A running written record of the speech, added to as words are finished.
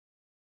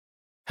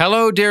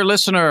Hello, dear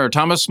listener.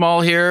 Thomas Small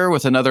here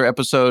with another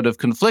episode of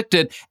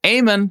Conflicted.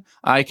 Ayman,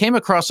 I came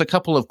across a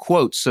couple of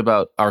quotes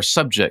about our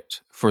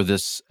subject for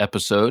this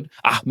episode.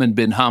 Ahmed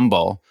bin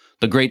Hanbal,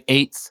 the great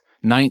 8th,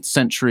 9th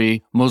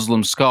century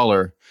Muslim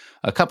scholar.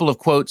 A couple of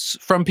quotes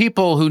from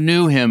people who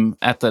knew him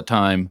at that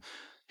time.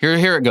 Here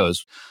it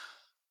goes.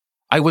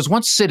 I was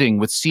once sitting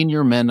with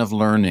senior men of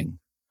learning.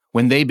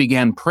 When they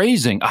began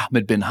praising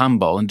Ahmed bin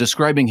Hanbal and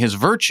describing his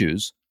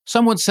virtues,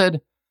 someone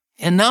said,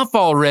 "Enough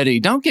already,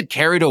 don't get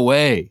carried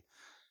away."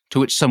 To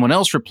which someone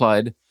else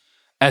replied,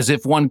 "As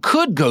if one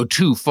could go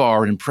too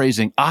far in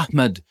praising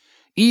Ahmed.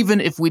 Even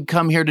if we'd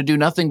come here to do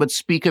nothing but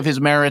speak of his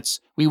merits,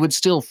 we would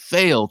still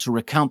fail to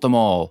recount them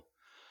all.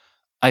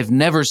 I've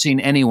never seen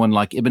anyone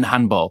like Ibn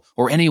Hanbal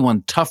or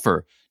anyone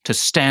tougher to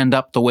stand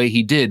up the way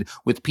he did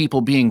with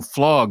people being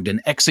flogged and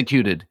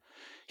executed.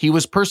 He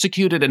was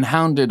persecuted and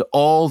hounded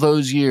all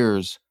those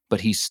years,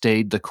 but he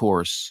stayed the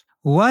course."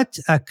 What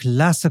a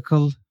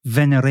classical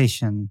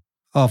veneration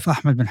of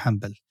Ahmed bin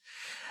Hanbal.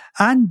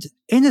 And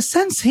in a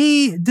sense,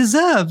 he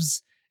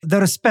deserves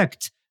the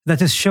respect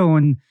that is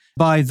shown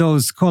by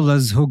those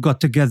scholars who got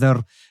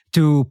together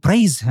to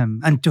praise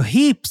him and to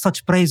heap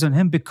such praise on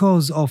him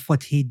because of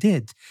what he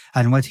did.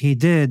 And what he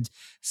did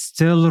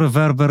still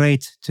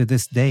reverberate to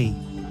this day.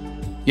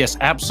 Yes,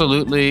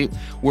 absolutely.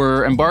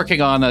 We're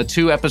embarking on a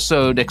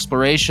 2-episode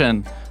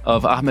exploration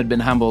of Ahmed bin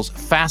Hanbal's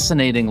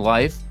fascinating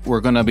life.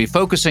 We're going to be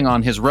focusing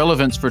on his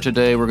relevance for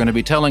today. We're going to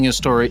be telling his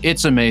story.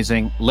 It's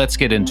amazing. Let's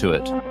get into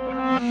it.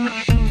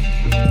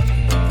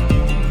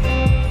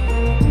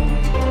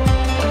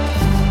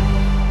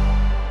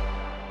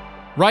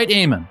 Right,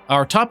 Ayman.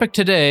 Our topic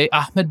today,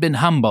 Ahmed bin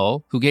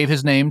Hanbal, who gave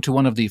his name to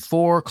one of the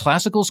 4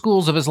 classical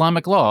schools of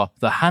Islamic law,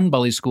 the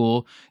Hanbali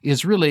school,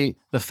 is really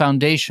the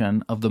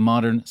foundation of the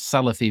modern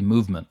Salafi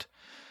movement.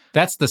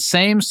 That's the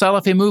same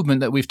Salafi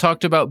movement that we've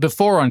talked about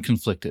before on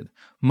Conflicted.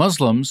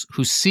 Muslims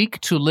who seek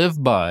to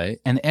live by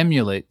and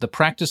emulate the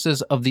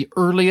practices of the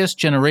earliest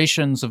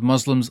generations of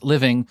Muslims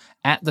living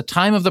at the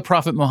time of the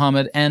Prophet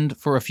Muhammad and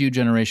for a few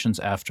generations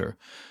after.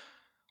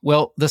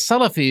 Well, the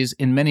Salafis,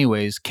 in many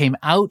ways, came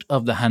out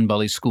of the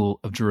Hanbali school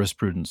of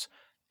jurisprudence.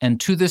 And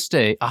to this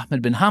day,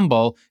 Ahmed bin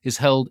Hanbal is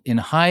held in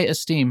high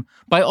esteem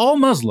by all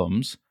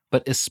Muslims,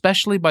 but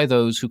especially by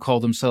those who call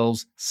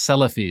themselves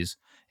Salafis,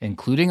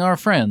 including our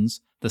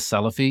friends, the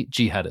Salafi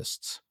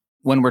jihadists.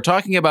 When we're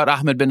talking about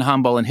Ahmed bin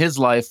Hanbal and his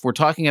life, we're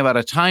talking about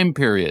a time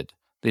period,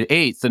 the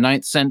 8th, the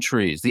 9th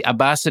centuries, the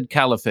Abbasid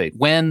Caliphate,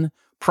 when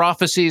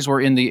prophecies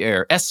were in the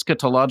air,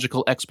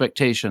 eschatological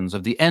expectations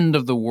of the end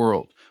of the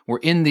world were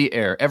in the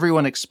air.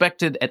 Everyone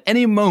expected at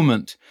any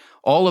moment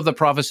all of the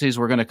prophecies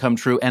were going to come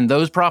true. And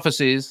those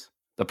prophecies,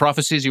 the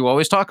prophecies you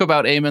always talk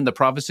about, Ayman, the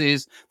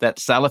prophecies that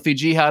Salafi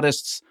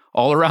jihadists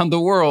all around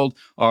the world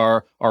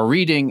are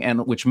reading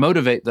and which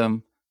motivate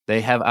them,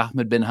 they have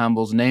Ahmed bin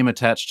Hanbal's name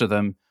attached to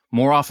them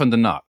more often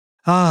than not.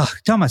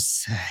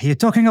 Thomas, you're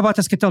talking about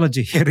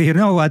eschatology here. You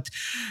know what?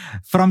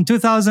 From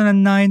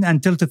 2009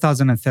 until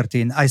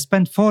 2013, I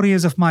spent 4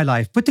 years of my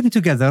life putting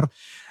together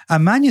a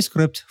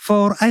manuscript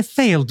for a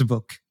failed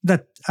book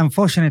that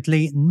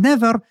unfortunately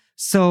never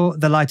saw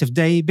the light of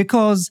day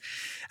because,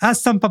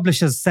 as some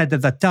publishers said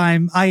at that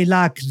time, I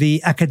lack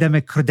the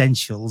academic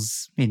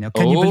credentials. Can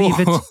you believe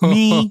it?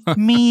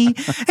 Me.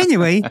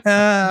 Anyway,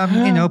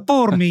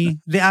 poor me,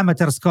 the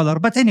amateur scholar.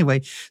 But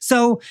anyway,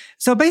 so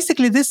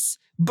basically this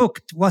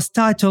book was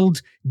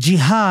titled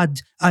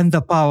Jihad and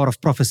the Power of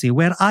Prophecy,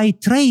 where I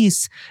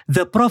trace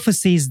the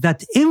prophecies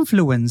that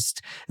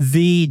influenced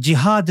the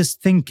jihadist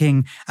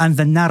thinking and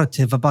the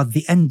narrative about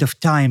the end of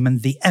time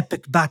and the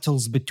epic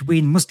battles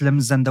between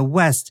Muslims and the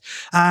West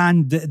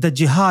and the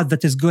jihad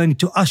that is going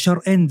to usher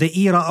in the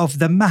era of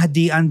the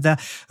Mahdi and the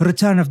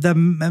return of the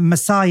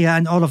Messiah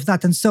and all of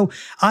that. And so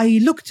I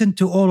looked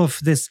into all of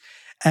this,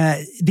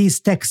 these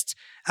texts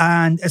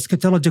and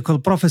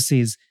eschatological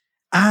prophecies.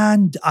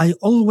 And I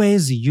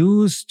always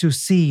used to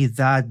see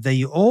that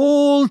they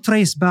all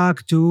trace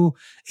back to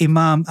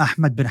Imam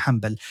Ahmed bin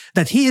Hanbal,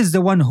 that he is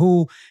the one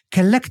who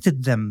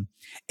collected them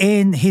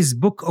in his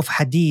book of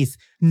hadith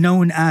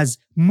known as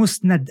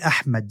Musnad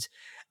Ahmed.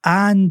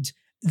 And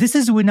this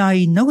is when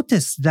I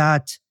noticed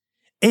that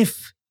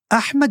if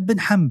Ahmed bin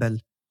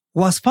Hanbal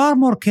was far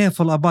more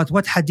careful about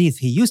what hadith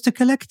he used to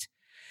collect,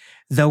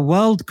 the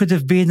world could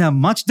have been a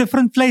much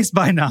different place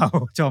by now,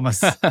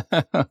 Thomas.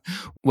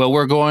 Well,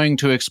 we're going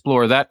to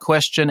explore that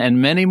question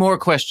and many more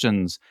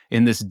questions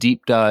in this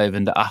deep dive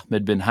into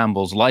Ahmed bin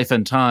Hanbal's life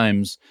and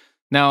times.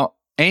 Now,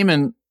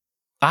 Ayman,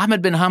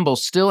 Ahmed bin Hanbal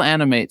still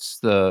animates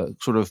the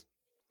sort of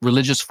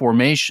religious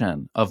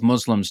formation of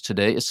Muslims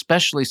today,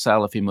 especially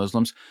Salafi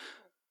Muslims.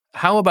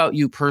 How about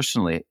you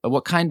personally?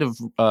 What kind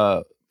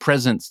of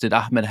presence did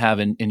Ahmed have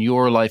in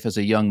your life as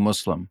a young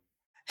Muslim?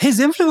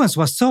 His influence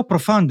was so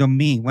profound on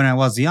me when I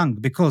was young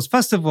because,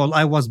 first of all,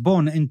 I was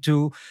born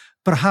into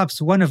perhaps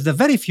one of the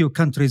very few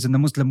countries in the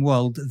Muslim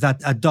world that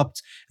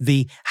adopt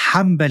the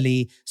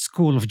Hanbali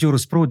school of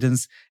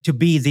jurisprudence to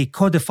be the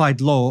codified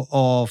law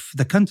of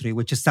the country,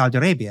 which is Saudi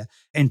Arabia,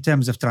 in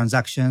terms of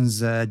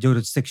transactions,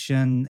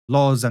 jurisdiction,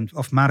 laws and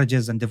of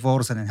marriages and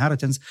divorce and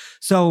inheritance.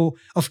 So,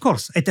 of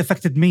course, it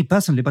affected me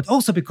personally, but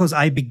also because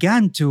I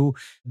began to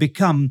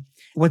become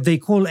what they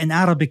call in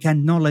Arabic a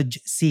knowledge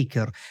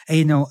seeker,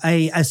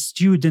 a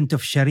student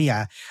of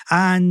Sharia.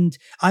 And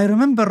I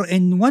remember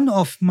in one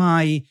of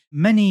my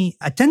many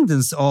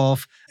attendance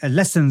of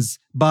lessons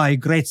by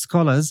great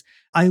scholars,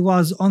 I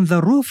was on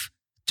the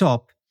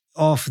rooftop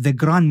of the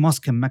Grand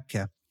Mosque in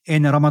Mecca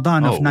in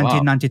Ramadan of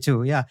 1992.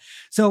 Wow. Yeah.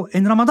 So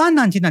in Ramadan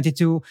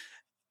 1992,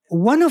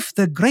 one of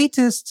the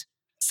greatest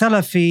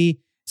Salafi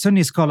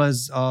Sunni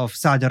scholars of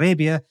Saudi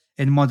Arabia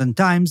in modern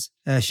times,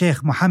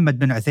 Sheikh Muhammad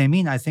bin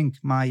Uthaymeen, I think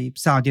my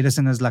Saudi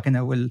listeners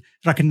will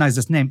recognize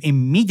this name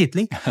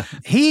immediately.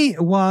 He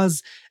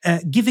was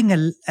giving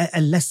a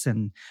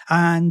lesson.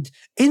 And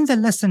in the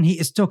lesson, he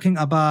is talking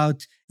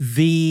about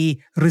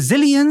the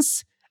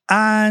resilience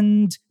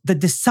and the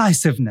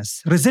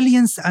decisiveness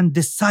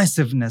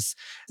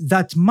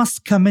that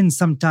must come in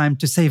sometime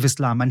to save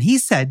Islam. And he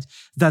said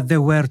that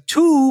there were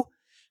two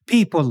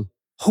people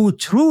who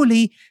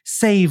truly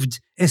saved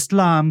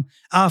Islam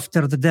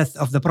after the death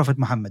of the Prophet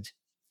Muhammad.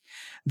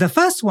 The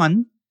first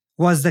one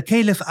was the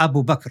Caliph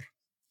Abu Bakr,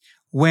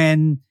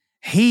 when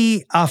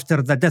he,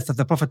 after the death of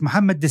the Prophet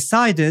Muhammad,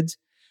 decided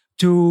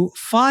to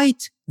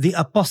fight the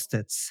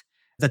apostates,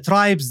 the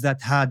tribes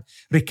that had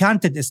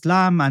recanted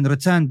Islam and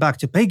returned back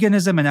to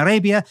paganism in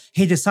Arabia.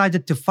 He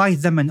decided to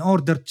fight them in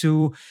order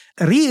to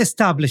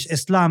re-establish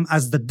Islam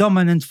as the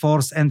dominant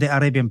force in the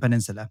Arabian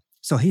Peninsula.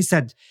 So he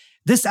said,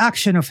 this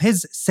action of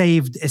his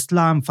saved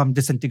Islam from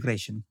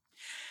disintegration.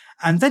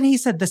 And then he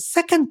said the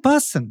second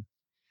person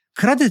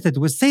credited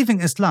with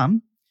saving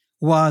Islam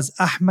was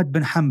Ahmad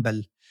bin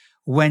Hanbal,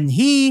 when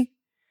he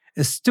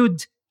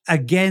stood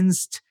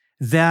against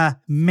the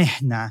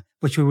mihna,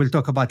 which we will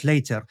talk about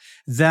later,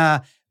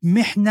 the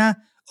mihna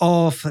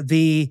of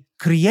the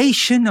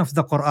creation of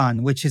the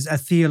Quran, which is a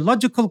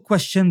theological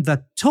question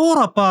that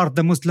tore apart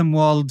the Muslim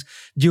world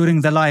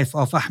during the life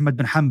of Ahmad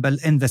bin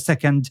Hanbal in the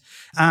second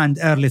and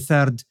early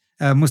third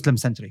Muslim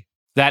century.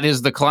 That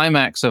is the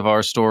climax of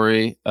our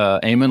story.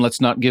 Ayman,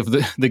 let's not give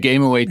the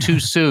game away too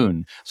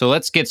soon. So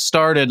let's get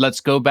started.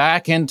 Let's go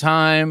back in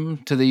time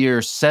to the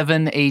year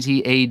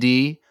 780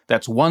 AD.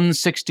 That's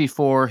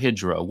 164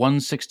 Hijra,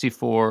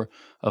 164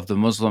 of the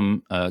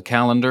Muslim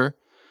calendar.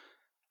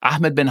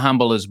 Ahmad bin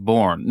Hanbal is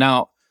born.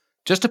 Now,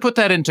 just to put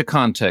that into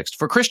context,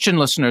 for Christian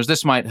listeners,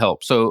 this might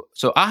help. So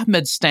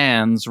Ahmed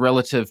stands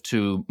relative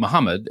to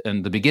Muhammad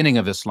and the beginning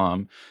of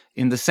Islam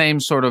in the same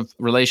sort of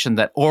relation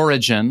that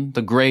Origen,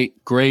 the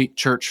great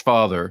church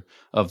father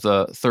of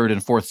the 3rd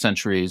and 4th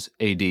centuries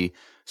AD,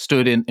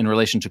 stood in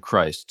relation to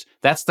Christ.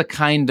 That's the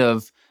kind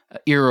of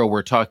era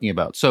we're talking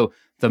about. So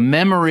the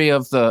memory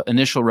of the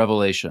initial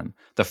revelation,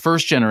 the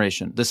first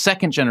generation, the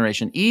second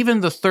generation,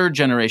 even the third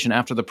generation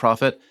after the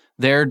prophet,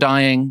 they're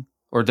dying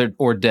or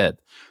dead.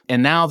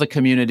 And now the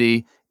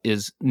community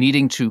is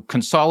needing to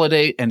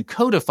consolidate and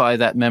codify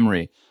that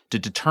memory to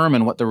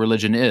determine what the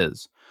religion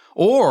is.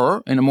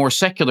 Or, in a more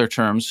secular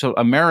terms, so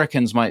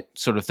Americans might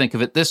sort of think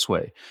of it this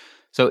way.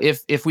 So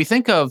if we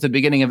think of the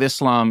beginning of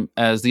Islam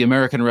as the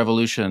American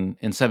Revolution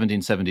in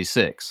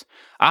 1776,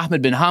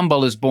 Ahmad bin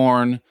Hanbal is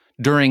born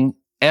during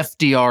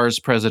FDR's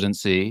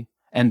presidency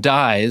and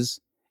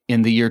dies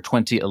in the year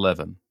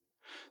 2011.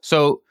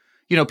 So,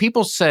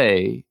 people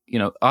say,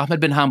 Ahmad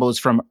bin Hanbal is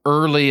from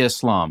early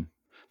Islam,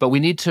 but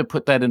we need to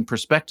put that in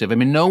perspective. I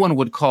mean, no one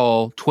would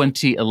call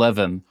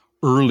 2011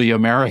 early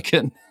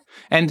American.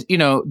 And,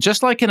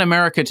 just like in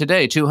America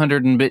today,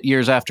 200 and bit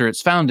years after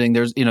its founding,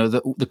 there's,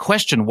 the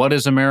question, what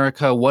is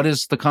America? What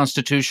is the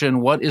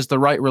Constitution? What is the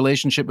right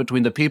relationship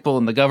between the people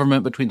and the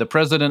government, between the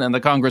president and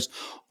the Congress?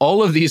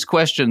 All of these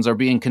questions are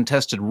being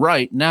contested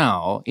right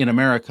now in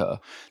America.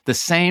 The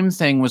same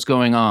thing was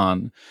going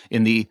on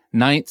in the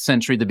 9th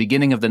century, the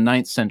beginning of the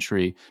 9th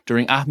century,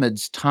 during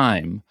Ahmed's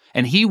time.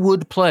 And he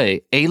would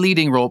play a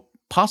leading role,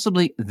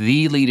 possibly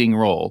the leading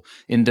role,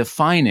 in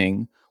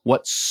defining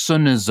what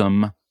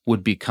Sunnism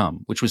would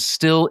become, which was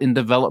still in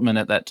development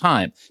at that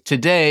time.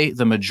 Today,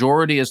 the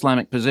majority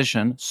Islamic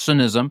position,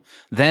 Sunnism,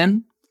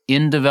 then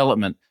in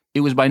development.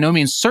 It was by no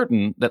means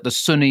certain that the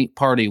Sunni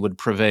party would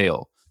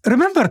prevail.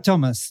 Remember,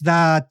 Thomas,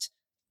 that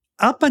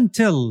up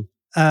until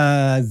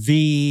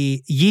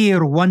the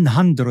year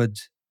 100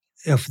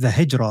 of the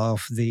Hijrah,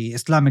 of the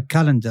Islamic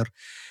calendar,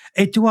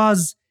 it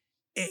was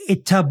a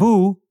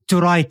taboo to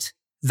write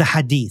the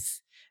hadith,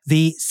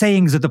 the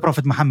sayings of the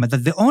Prophet Muhammad,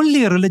 that the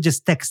only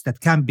religious text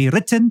that can be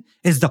written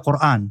is the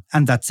Quran,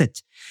 and that's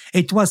it.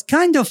 It was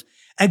kind of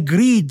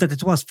agreed that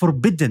it was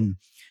forbidden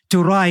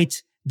to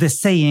write the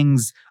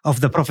sayings of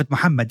the Prophet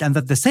Muhammad, and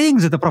that the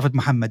sayings of the Prophet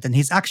Muhammad and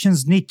his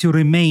actions need to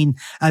remain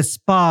as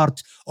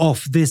part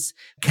of this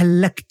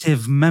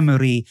collective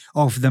memory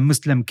of the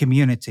Muslim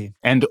community.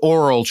 And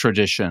oral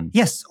tradition.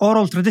 Yes,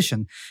 oral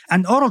tradition.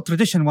 And oral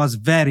tradition was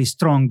very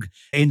strong,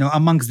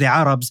 amongst the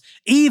Arabs,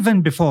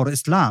 even before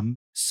Islam.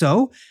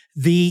 So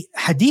the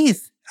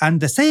hadith And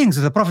the sayings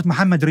of the Prophet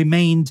Muhammad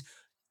remained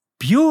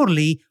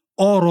purely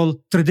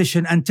oral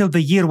tradition until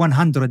the year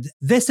 100.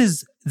 This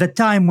is the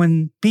time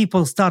when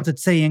people started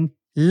saying,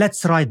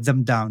 let's write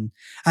them down.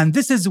 And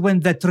this is when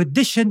the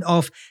tradition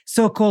of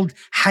so-called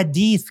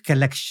hadith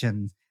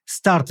collection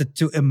started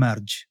to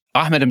emerge.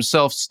 Ahmed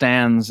himself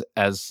stands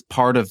as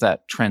part of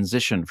that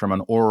transition from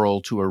an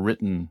oral to a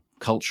written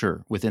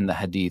culture within the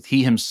hadith.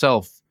 He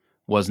himself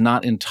was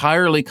not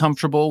entirely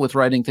comfortable with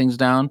writing things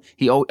down.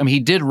 He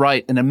did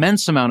write an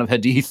immense amount of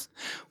hadith,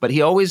 but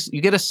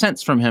you get a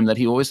sense from him that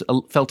he always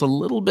felt a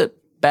little bit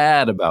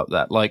bad about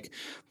that. Like,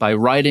 by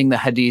writing the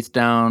hadith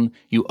down,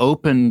 you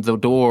opened the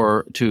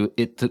door to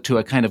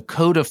a kind of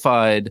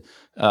codified,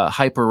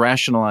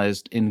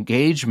 hyper-rationalized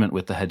engagement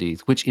with the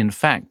hadith, which in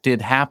fact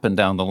did happen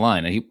down the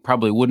line. And he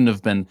probably wouldn't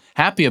have been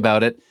happy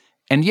about it.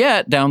 And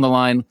yet, down the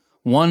line,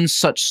 one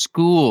such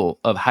school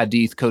of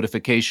hadith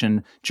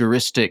codification,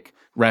 juristic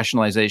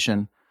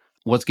rationalization,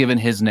 was given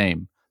his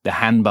name, the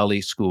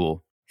Hanbali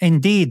school.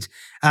 Indeed.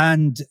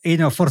 And,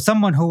 for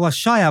someone who was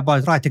shy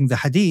about writing the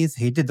hadith,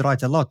 he did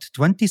write a lot,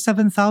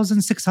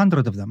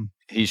 27,600 of them.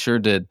 He sure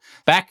did.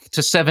 Back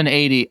to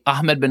 780,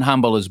 Ahmed bin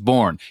Hanbal is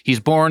born.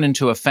 He's born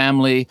into a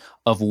family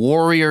of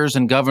warriors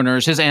and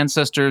governors. His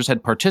ancestors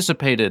had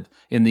participated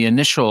in the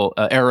initial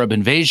Arab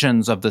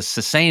invasions of the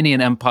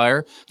Sasanian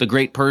Empire, the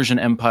great Persian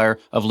Empire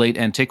of late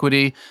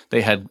antiquity.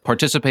 They had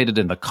participated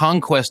in the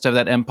conquest of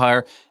that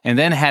empire, and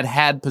then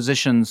had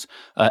positions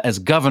as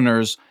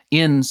governors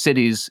in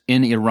cities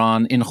in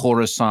Iran, in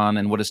Khorasan,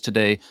 and what is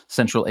today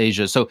Central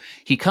Asia. So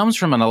he comes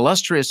from an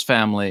illustrious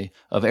family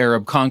of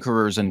Arab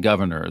conquerors and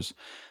governors.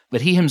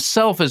 But he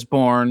himself is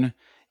born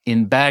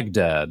in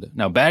Baghdad.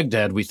 Now,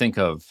 Baghdad we think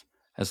of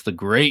as the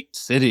great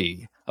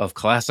city of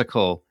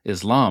classical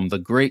Islam, the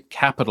great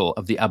capital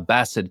of the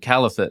Abbasid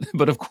Caliphate.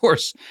 But of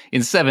course,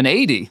 in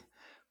 780,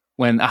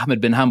 when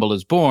Ahmed bin Hanbal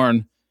is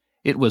born,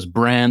 it was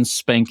brand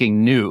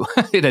spanking new.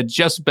 It had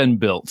just been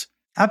built.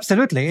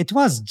 Absolutely. It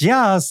was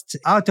just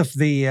out of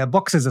the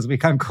boxes, as we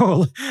can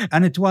call,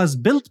 and it was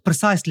built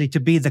precisely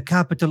to be the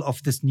capital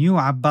of this new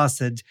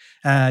Abbasid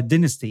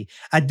dynasty,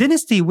 a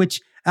dynasty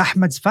which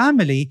Ahmed's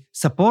family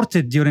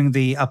supported during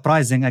the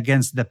uprising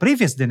against the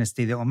previous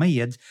dynasty, the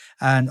Umayyad,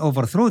 and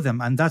overthrew them.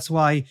 And that's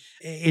why,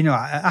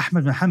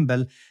 Ahmed bin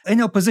Hanbal,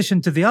 in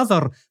opposition to the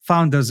other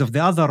founders of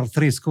the other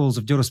three schools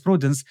of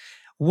jurisprudence,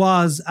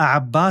 was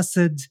an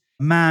Abbasid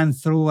man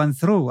through and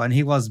through. And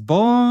he was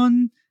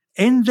born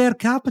in their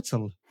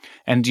capital.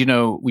 And,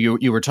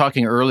 you were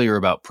talking earlier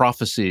about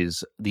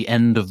prophecies, the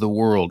end of the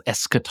world,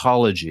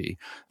 eschatology.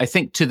 I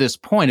think to this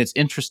point, it's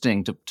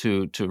interesting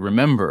to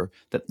remember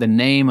that the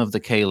name of the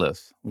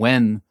caliph,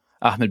 when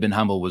Ahmed bin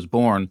Hanbal was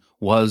born,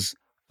 was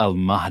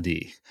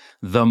Al-Mahdi,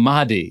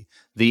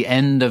 the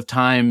end of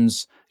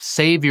times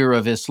savior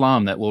of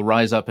Islam that will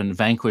rise up and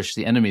vanquish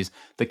the enemies.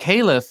 The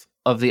caliph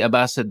of the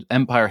Abbasid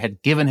Empire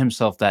had given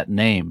himself that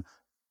name.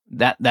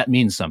 That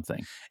means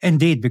something.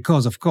 Indeed,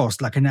 because of course,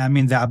 the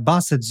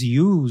Abbasids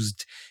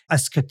used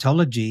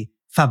eschatology,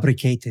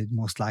 fabricated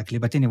most likely,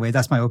 but anyway,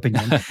 that's my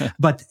opinion,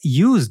 but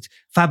used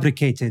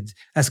fabricated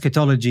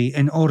eschatology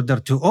in order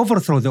to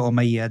overthrow the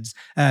Umayyads,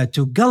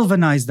 to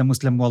galvanize the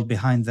Muslim world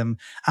behind them,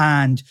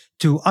 and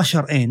to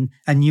usher in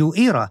a new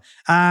era.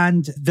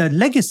 And the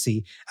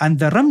legacy and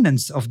the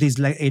remnants of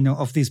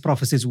these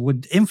prophecies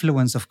would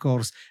influence, of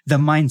course, the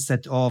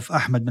mindset of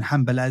Ahmed bin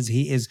Hanbal as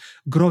he is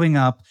growing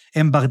up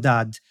in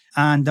Baghdad.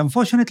 And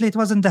unfortunately, it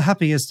wasn't the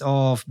happiest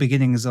of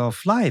beginnings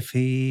of life.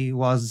 He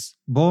was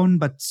born,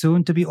 but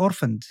soon to be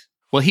orphaned.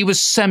 Well, he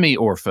was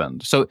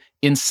semi-orphaned. So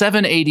in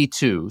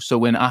 782, so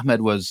when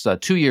Ahmed was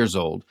 2 years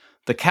old,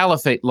 the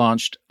caliphate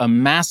launched a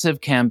massive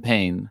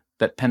campaign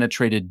that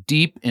penetrated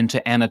deep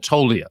into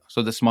Anatolia,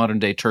 so this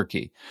modern-day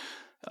Turkey.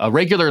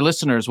 Regular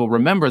listeners will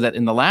remember that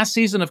in the last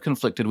season of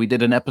Conflicted, we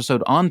did an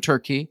episode on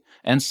Turkey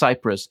and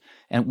Cyprus,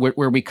 and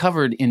where we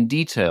covered in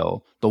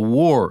detail the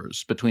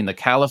wars between the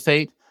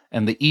caliphate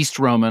and the East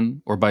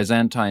Roman or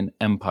Byzantine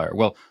Empire.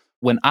 Well,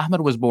 when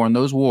Ahmed was born,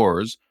 those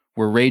wars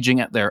were raging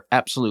at their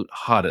absolute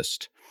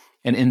hottest.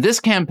 And in this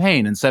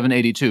campaign in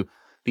 782,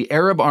 the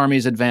Arab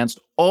armies advanced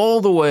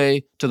all the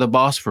way to the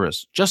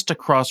Bosphorus, just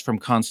across from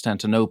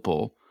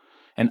Constantinople,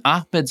 and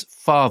Ahmed's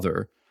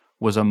father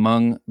was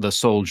among the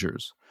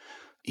soldiers.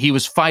 He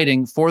was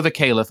fighting for the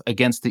caliph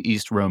against the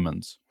East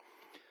Romans.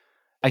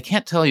 I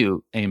can't tell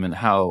you, Eamon,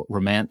 how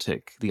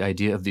romantic the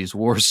idea of these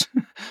wars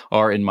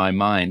are in my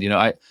mind.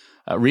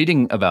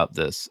 Reading about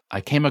this,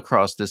 I came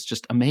across this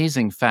just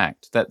amazing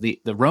fact that the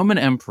Roman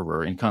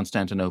emperor in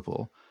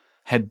Constantinople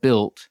had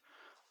built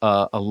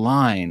a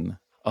line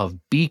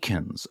of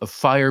beacons, of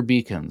fire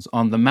beacons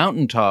on the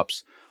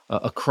mountaintops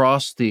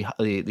across the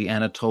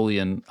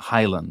Anatolian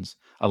highlands,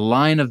 a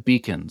line of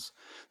beacons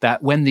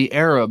that when the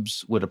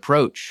Arabs would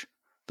approach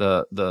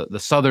the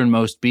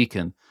southernmost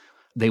beacon,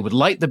 they would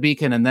light the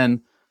beacon, and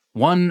then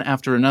one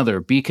after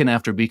another, beacon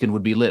after beacon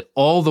would be lit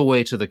all the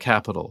way to the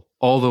capital,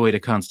 all the way to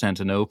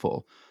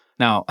Constantinople.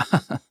 Now,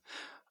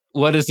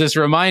 What does this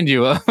remind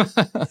you of?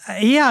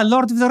 Yeah,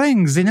 Lord of the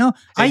Rings,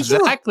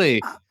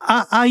 Exactly.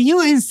 Are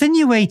you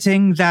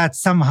insinuating that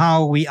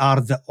somehow we are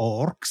the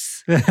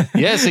orcs?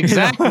 Yes,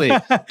 exactly.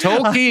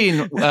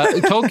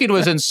 Tolkien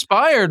was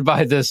inspired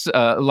by this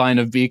line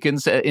of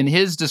beacons in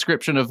his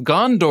description of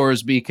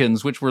Gondor's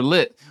beacons, which were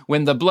lit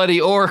when the bloody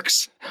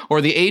orcs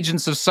or the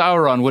agents of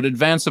Sauron would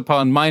advance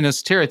upon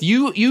Minas Tirith.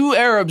 You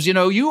Arabs,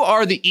 you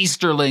are the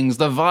Easterlings,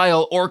 the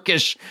vile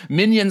orcish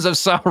minions of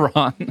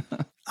Sauron.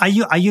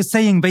 Are you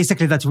saying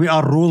basically that we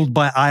are ruled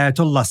by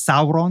Ayatollah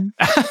Sauron?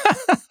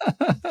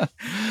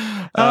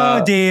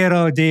 Oh dear,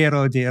 oh dear,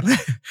 oh dear.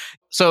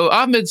 So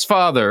Ahmed's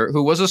father,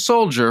 who was a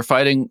soldier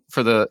fighting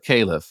for the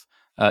caliph,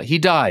 he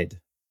died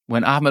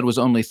when Ahmed was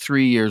only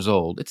 3 years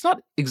old. It's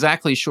not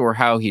exactly sure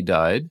how he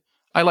died.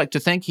 I like to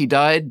think he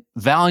died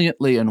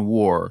valiantly in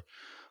war,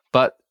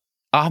 but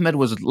Ahmed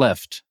was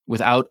left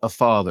without a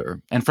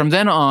father. And from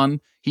then on,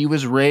 he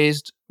was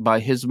raised by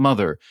his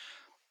mother.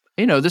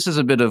 This is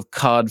a bit of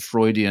cod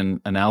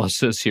Freudian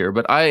analysis here,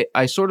 but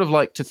I sort of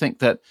like to think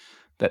that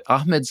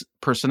Ahmed's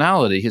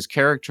personality, his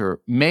character,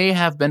 may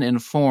have been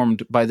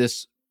informed by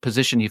this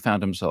position he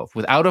found himself,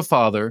 without a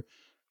father,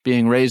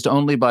 being raised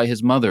only by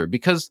his mother,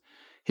 because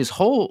his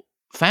whole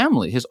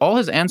family, all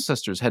his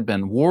ancestors had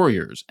been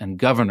warriors and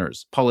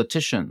governors,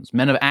 politicians,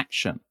 men of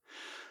action.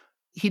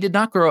 He did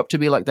not grow up to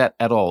be like that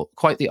at all,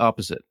 quite the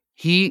opposite.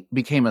 He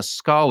became a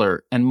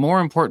scholar, and more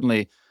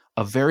importantly,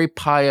 a very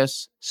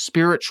pious,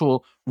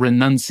 spiritual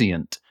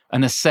renunciant,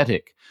 an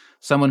ascetic,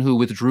 someone who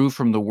withdrew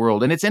from the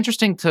world. And it's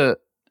interesting to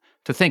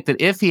think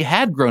that if he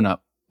had grown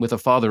up with a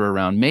father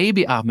around,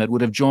 maybe Ahmed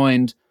would have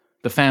joined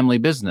the family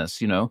business,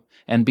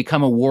 and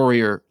become a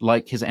warrior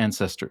like his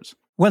ancestors.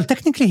 Well,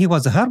 technically, he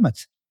was a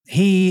hermit.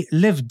 He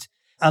lived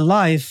a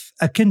life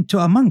akin to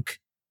a monk,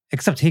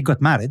 except he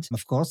got married,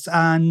 of course.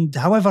 And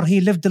however,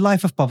 he lived a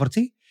life of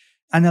poverty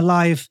and a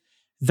life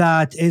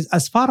that is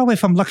as far away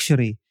from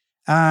luxury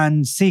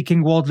and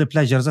seeking worldly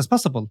pleasures as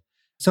possible.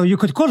 So you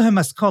could call him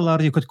a scholar,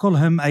 you could call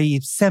him a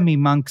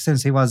semi-monk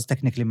since he was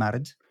technically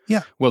married.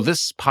 Yeah. Well,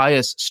 this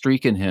pious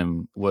streak in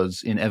him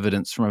was in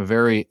evidence from a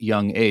very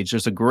young age.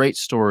 There's a great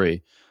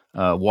story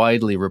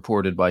widely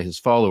reported by his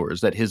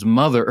followers that his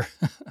mother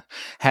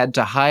had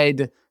to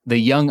hide the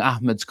young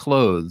Ahmed's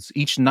clothes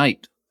each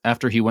night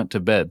after he went to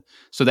bed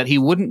so that he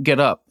wouldn't get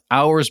up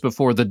hours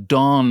before the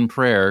dawn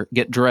prayer,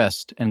 get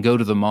dressed, and go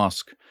to the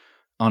mosque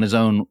on his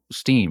own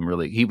steam,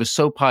 really. He was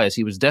so pious.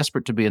 He was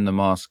desperate to be in the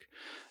mosque.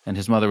 And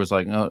his mother was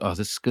like, oh,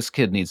 this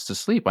kid needs to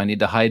sleep. I need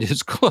to hide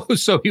his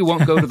clothes so he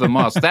won't go to the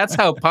mosque. That's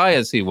how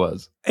pious he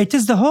was. It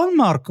is the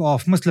hallmark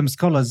of Muslim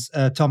scholars,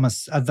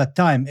 Thomas, at that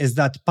time, is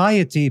that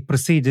piety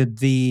preceded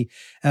the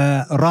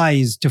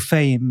rise to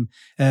fame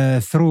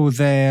through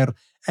their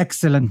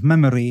excellent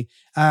memory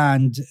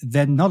and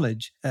their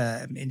knowledge.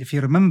 And if you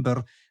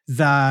remember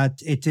that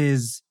it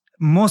is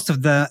most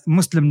of the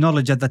Muslim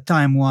knowledge at that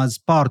time was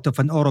part of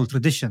an oral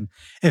tradition.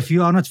 If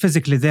you are not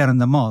physically there in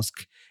the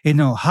mosque,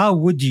 how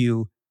would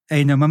you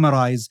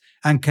memorize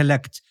and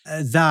collect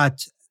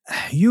that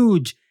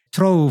huge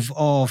trove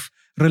of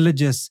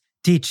religious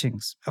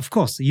teachings? Of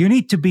course, you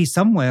need to be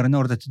somewhere in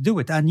order to do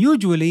it. And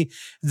usually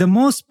the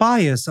most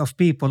pious of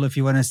people, if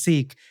you want to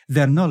seek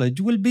their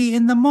knowledge, will be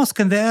in the mosque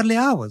in the early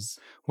hours.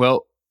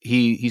 Well,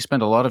 he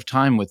spent a lot of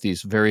time with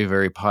these very,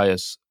 very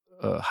pious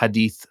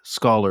hadith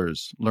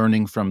scholars,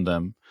 learning from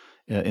them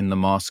in the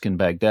mosque in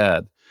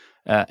Baghdad.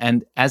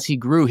 And as he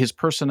grew, his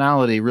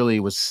personality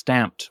really was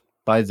stamped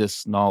by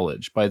this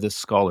knowledge, by this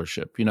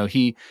scholarship.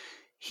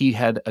 He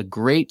had a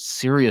great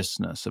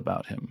seriousness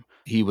about him.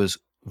 He was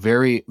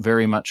very,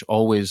 very much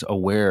always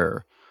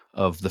aware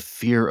of the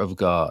fear of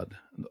God,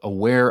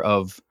 aware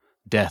of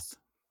death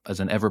as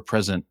an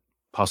ever-present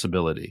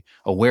possibility,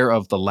 aware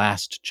of the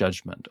last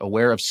judgment,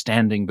 aware of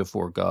standing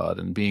before God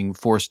and being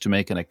forced to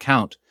make an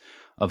account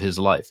of his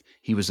life.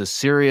 He was a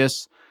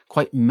serious,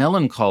 quite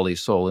melancholy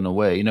soul in a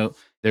way.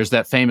 There's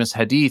that famous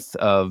hadith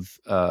of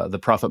the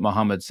Prophet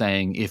Muhammad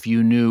saying, if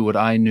you knew what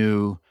I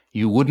knew,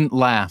 you wouldn't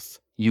laugh,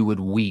 you would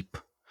weep.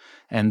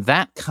 And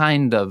that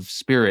kind of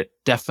spirit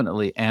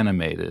definitely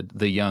animated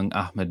the young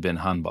Ahmed bin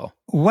Hanbal.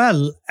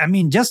 Well,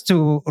 just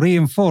to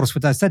reinforce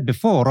what I said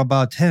before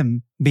about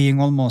him being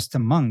almost a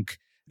monk,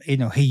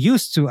 he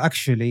used to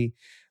actually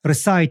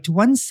recite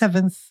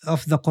 1/7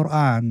 of the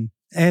Quran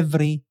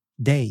every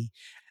day.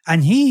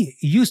 And he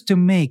used to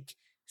make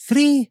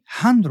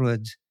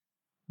 300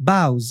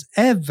 bows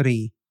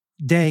every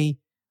day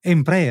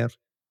in prayer,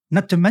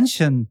 not to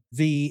mention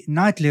the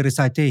nightly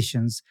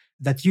recitations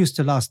that used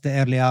to last the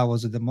early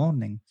hours of the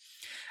morning.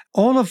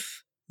 All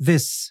of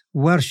this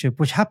worship,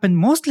 which happened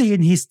mostly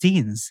in his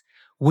teens,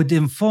 would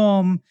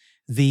inform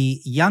the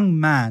young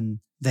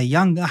man, the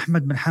young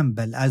Ahmed bin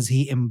Hanbal, as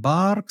he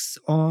embarks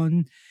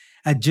on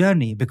a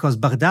journey, because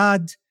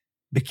Baghdad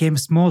became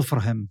small for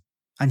him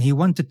and he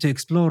wanted to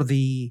explore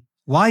the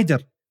wider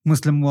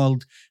Muslim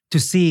world to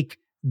seek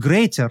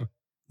greater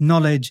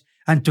knowledge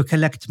and to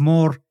collect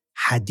more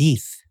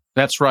hadith.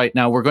 That's right.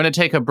 Now, we're going to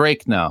take a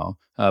break now,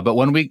 but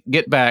when we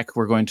get back,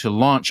 we're going to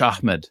launch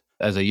Ahmed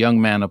as a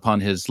young man upon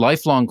his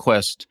lifelong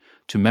quest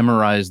to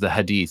memorize the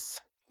hadith.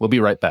 We'll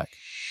be right back.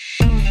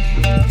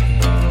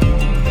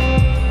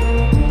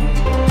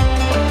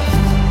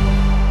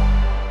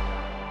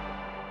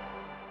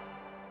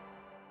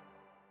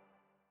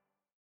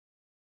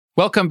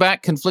 Welcome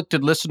back,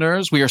 conflicted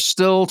listeners. We are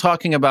still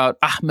talking about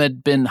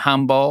Ahmed bin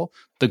Hanbal,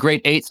 the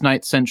great 8th,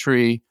 9th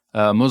century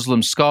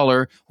Muslim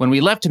scholar. When we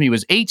left him, he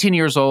was 18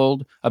 years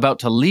old, about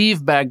to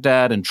leave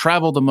Baghdad and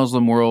travel the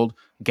Muslim world,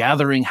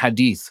 gathering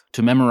hadith,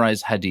 to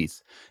memorize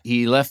hadith.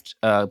 He left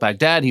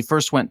Baghdad. He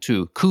first went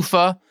to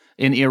Kufa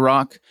in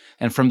Iraq,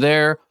 and from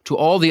there to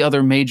all the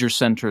other major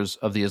centers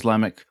of the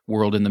Islamic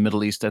world in the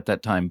Middle East at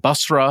that time.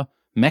 Basra,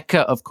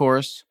 Mecca, of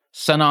course,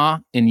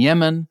 Sana'a in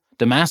Yemen,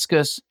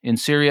 Damascus in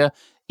Syria,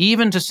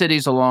 even to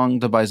cities along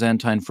the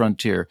Byzantine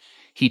frontier.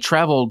 He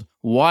traveled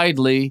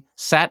widely,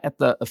 sat at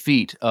the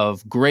feet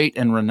of great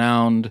and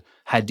renowned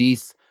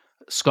hadith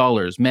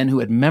scholars, men who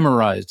had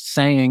memorized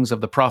sayings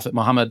of the Prophet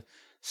Muhammad,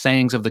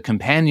 sayings of the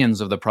companions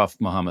of the Prophet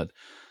Muhammad,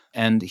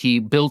 and he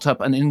built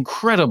up an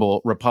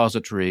incredible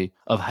repository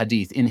of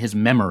hadith in his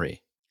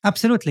memory.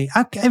 Absolutely.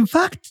 In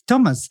fact,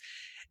 Thomas,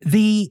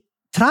 the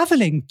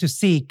traveling to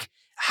seek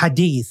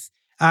hadith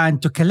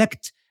and to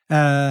collect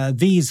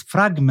these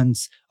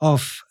fragments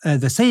of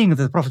the saying of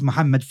the Prophet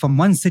Muhammad from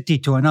one city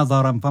to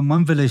another, and from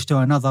one village to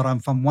another,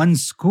 and from one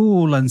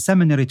school and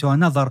seminary to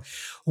another,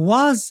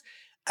 was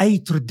a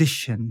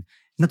tradition.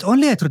 Not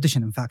only a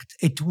tradition, in fact,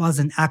 it was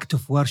an act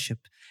of worship.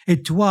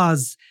 It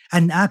was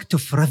an act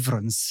of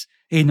reverence,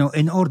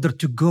 in order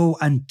to go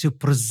and to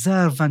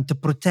preserve and to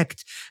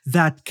protect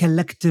that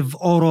collective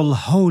oral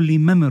holy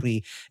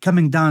memory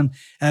coming down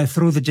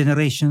through the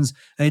generations,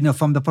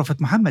 from the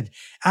Prophet Muhammad.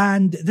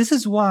 And this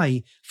is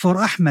why for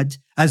Ahmed,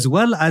 as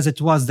well as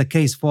it was the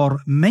case for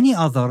many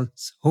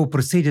others who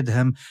preceded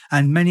him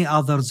and many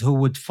others who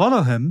would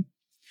follow him,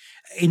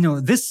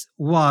 this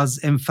was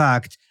in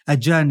fact a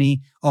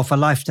journey of a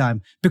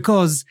lifetime,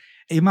 because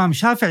Imam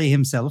Shafi'i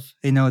himself,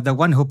 the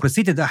one who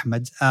preceded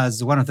Ahmed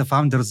as one of the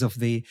founders of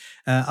the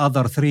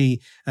other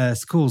three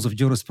schools of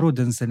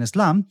jurisprudence in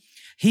Islam,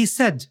 he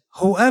said,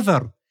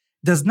 whoever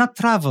does not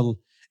travel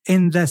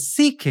in the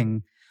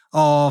seeking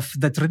of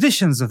the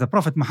traditions of the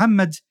Prophet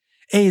Muhammad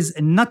is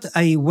not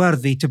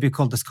worthy to be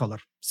called a scholar.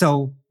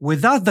 So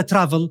without the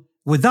travel,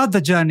 without the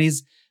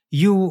journeys,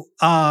 you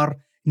are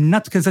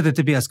not considered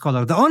to be a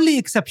scholar. The only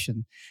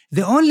exception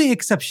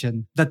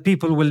that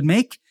people will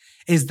make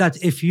is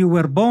that if you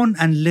were born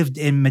and lived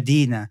in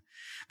Medina,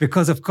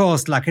 because of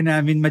course,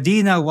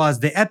 Medina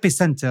was the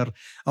epicenter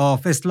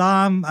of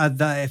Islam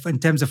in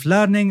terms of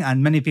learning,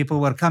 and many people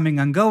were coming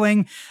and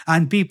going,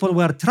 and people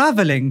were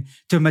traveling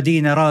to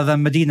Medina rather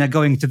than Medina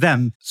going to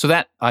them. So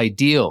that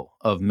ideal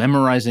of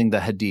memorizing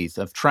the hadith,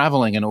 of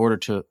traveling in order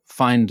to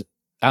find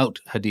out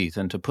hadith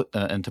and to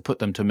put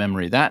them to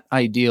memory, that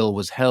ideal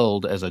was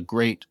held as a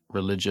great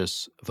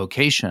religious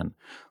vocation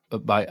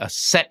by a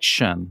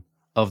section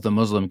of the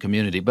Muslim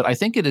community. But I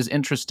think it is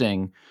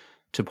interesting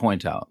to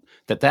point out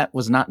that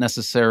was not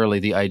necessarily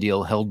the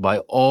ideal held by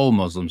all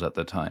Muslims at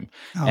the time.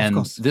 And of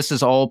course, this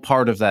is all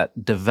part of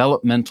that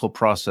developmental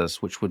process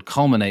which would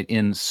culminate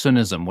in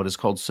Sunnism, what is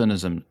called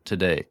Sunnism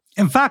today.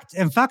 In fact,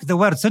 the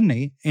word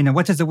Sunni,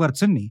 what is the word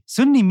Sunni?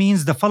 Sunni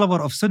means the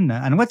follower of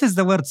Sunnah. And what is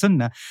the word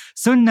Sunnah?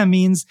 Sunnah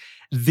means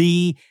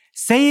the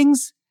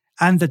sayings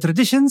and the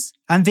traditions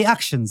and the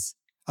actions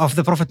of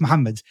the Prophet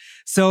Muhammad.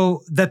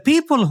 So the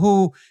people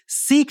who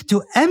seek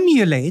to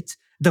emulate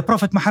the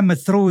Prophet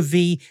Muhammad through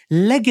the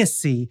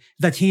legacy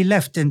that he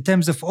left in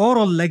terms of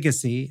oral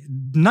legacy,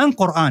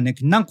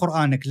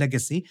 non-Quranic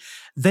legacy,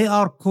 they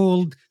are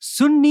called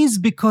Sunnis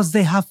because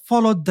they have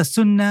followed the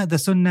Sunnah. The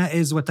Sunnah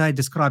is what I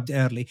described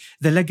earlier,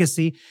 the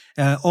legacy,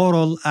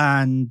 oral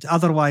and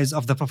otherwise,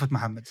 of the Prophet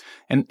Muhammad.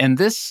 And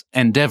this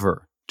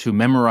endeavor to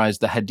memorize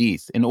the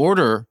hadith in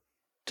order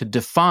to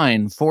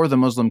define for the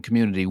Muslim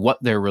community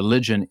what their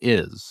religion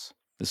is,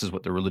 this is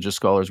what the religious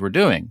scholars were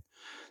doing.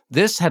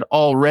 This had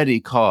already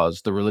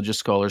caused the religious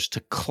scholars to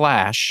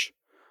clash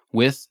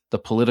with the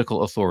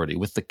political authority,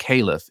 with the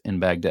caliph in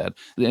Baghdad.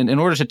 In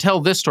order to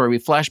tell this story, we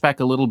flash back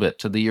a little bit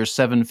to the year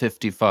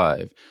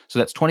 755. So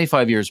that's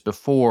 25 years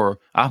before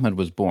Ahmed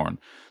was born.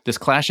 This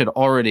clash had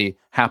already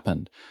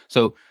happened.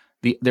 So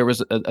there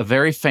was a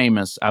very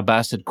famous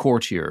Abbasid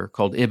courtier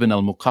called Ibn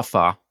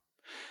al-Muqaffa,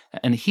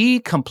 and he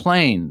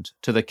complained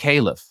to the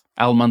caliph,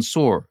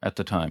 al-Mansur at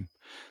the time,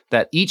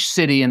 that each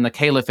city in the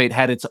caliphate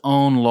had its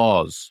own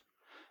laws.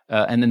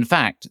 And in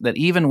fact, that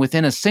even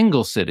within a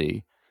single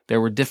city,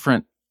 there were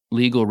different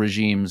legal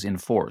regimes in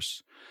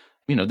force.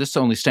 This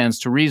only stands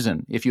to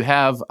reason. If you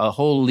have a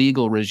whole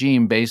legal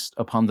regime based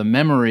upon the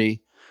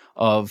memory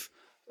of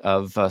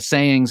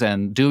sayings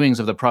and doings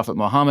of the Prophet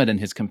Muhammad and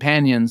his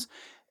companions,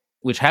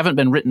 which haven't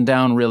been written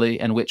down really,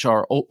 and which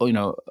are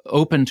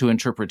open to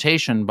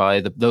interpretation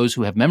by those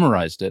who have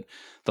memorized it,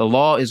 the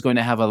law is going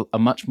to have a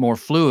much more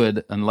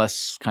fluid and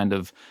less kind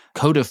of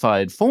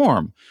codified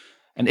form.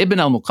 And Ibn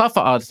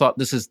al-Muqaffa thought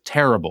this is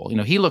terrible.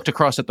 He looked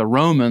across at the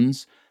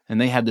Romans,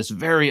 and they had this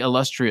very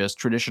illustrious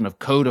tradition of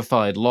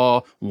codified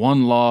law,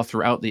 one law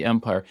throughout the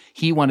empire.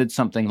 He wanted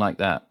something like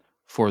that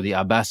for the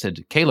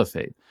Abbasid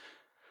Caliphate.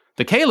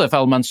 The Caliph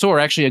al-Mansur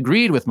actually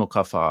agreed with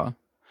Muqaffa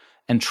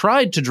and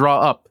tried to draw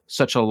up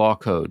such a law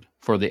code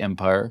for the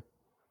empire,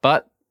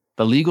 but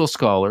the legal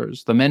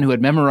scholars, the men who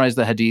had memorized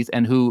the hadith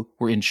and who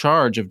were in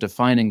charge of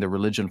defining the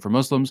religion for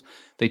Muslims,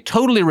 they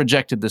totally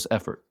rejected this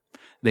effort.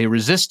 They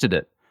resisted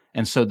it,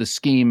 and so the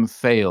scheme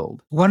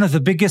failed. One of the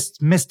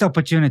biggest missed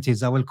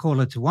opportunities, I will call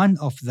it one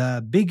of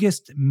the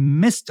biggest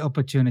missed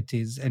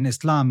opportunities in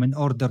Islam in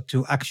order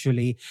to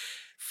actually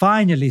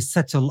finally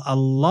settle a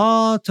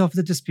lot of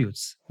the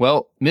disputes.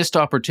 Well, missed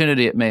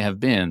opportunity it may have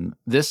been.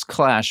 This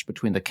clash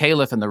between the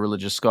Caliph and the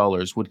religious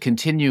scholars would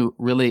continue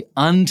really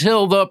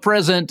until the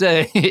present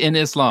day in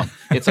Islam.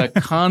 It's a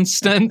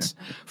constant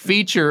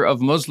feature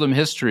of Muslim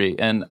history.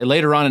 And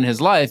later on in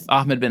his life,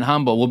 Ahmed bin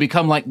Hanbal will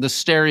become like the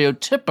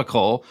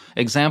stereotypical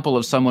example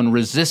of someone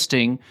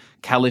resisting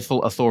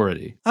caliphal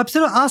authority.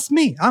 Absolutely. Ask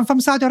me. I'm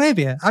from Saudi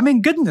Arabia.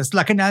 Goodness,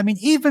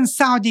 even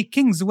Saudi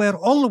kings were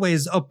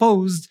always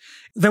opposed.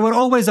 They were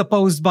always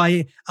opposed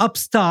by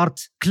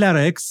upstart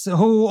clerics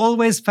who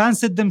always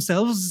fancied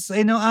themselves,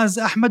 as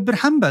Ahmed bin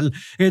Hanbal,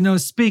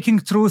 speaking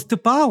truth to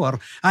power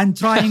and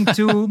trying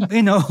to,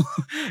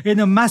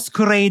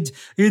 masquerade,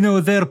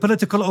 their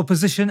political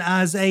opposition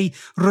as a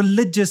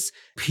religious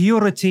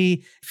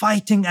purity,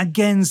 fighting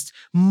against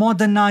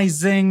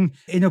modernizing,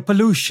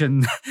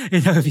 pollution,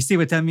 if you see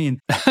what I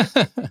mean.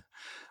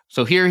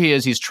 So here he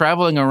is, he's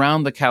traveling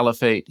around the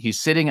caliphate, he's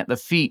sitting at the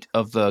feet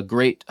of the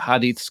great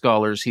hadith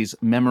scholars, he's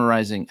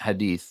memorizing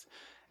hadith,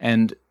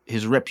 and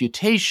his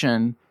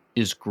reputation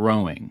is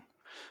growing.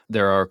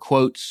 There are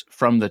quotes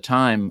from the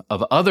time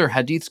of other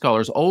hadith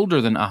scholars older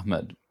than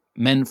Ahmed,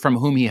 men from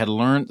whom he had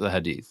learned the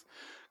hadith.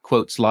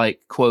 Quotes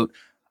like, quote,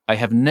 "I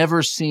have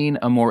never seen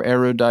a more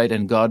erudite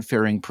and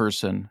God-fearing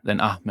person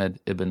than Ahmed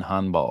ibn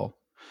Hanbal."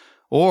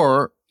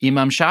 Or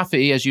Imam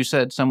Shafi'i, as you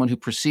said, someone who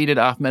preceded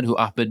Ahmed, who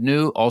Ahmed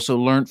knew, also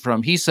learned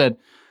from, he said,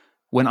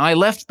 "When I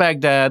left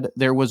Baghdad,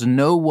 there was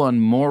no one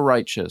more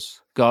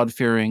righteous,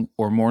 God-fearing,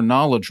 or more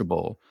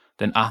knowledgeable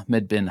than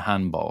Ahmed bin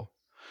Hanbal."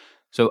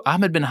 So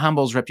Ahmed bin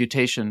Hanbal's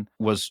reputation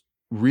was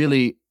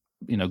really,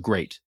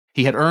 great.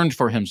 He had earned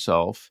for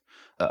himself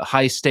a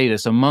high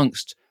status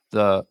amongst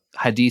the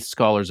hadith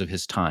scholars of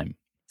his time.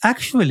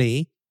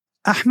 Actually,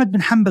 Ahmed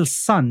bin Hanbal's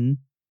son,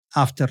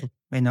 after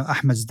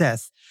Ahmed's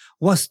death,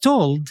 was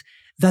told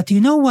that,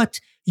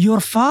 your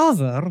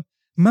father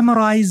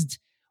memorized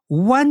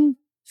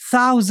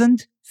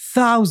 1,000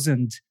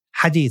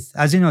 hadith.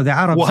 As you know, the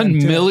Arabs... 1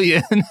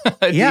 million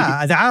hadith.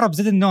 Yeah, the Arabs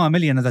didn't know a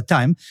million at the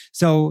time.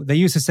 So they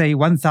used to say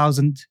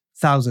 1,000.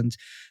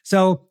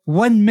 So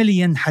 1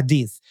 million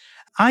hadith.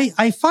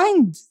 I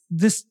find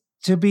this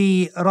to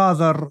be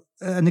rather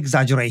an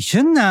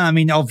exaggeration.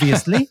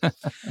 Obviously.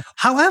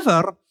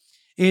 However,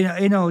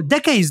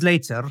 decades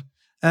later,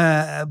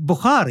 Imam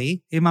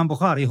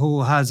Bukhari,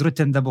 who has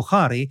written the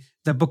Bukhari,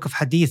 the book of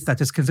hadith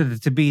that is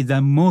considered to be the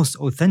most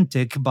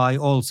authentic by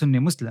all Sunni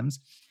Muslims,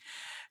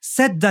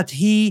 said that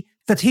he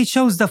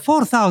chose the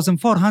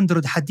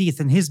 4,400 hadith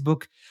in his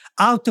book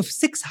out of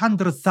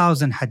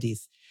 600,000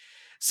 hadith.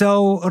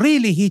 So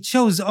really, he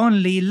chose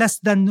only less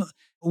than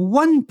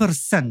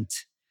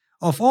 1%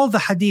 of all the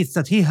hadith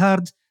that he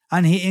heard,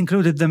 and he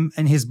included them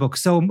in his book.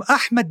 So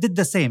Ahmed did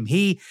the same.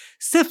 He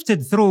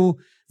sifted through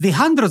the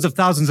hundreds of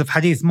thousands of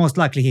hadith most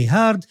likely he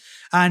heard,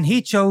 and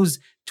he chose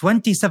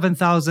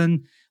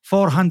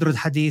 27,400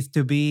 hadith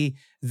to be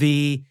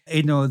the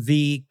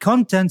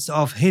contents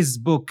of his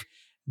book,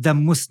 the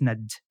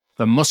Musnad.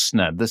 The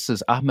Musnad. This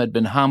is Ahmed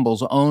bin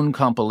Hanbal's own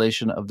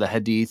compilation of the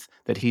hadith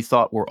that he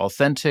thought were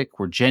authentic,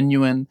 were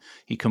genuine.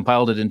 He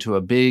compiled it into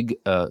a big,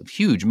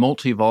 huge,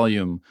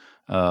 multi-volume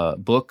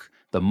book,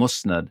 the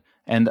Musnad.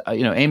 And,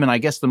 Ayman, I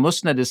guess the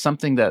Musnad is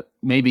something that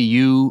maybe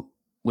you,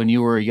 when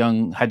you were a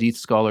young hadith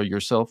scholar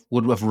yourself,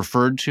 would have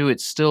referred to.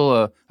 It's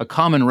still a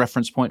common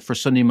reference point for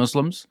Sunni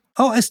Muslims.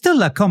 Oh, it's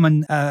still a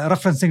common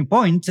referencing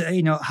point.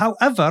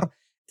 However,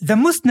 the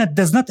Musnad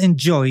does not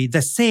enjoy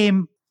the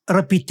same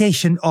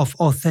reputation of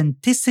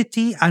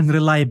authenticity and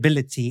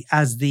reliability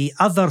as the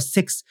other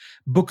 6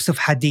 books of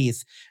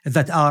hadith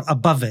that are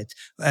above it,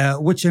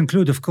 which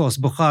include, of course,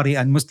 Bukhari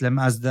and Muslim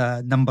as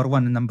the number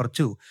 1 and number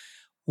 2.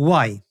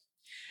 Why?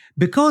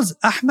 Because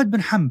Ahmed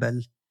bin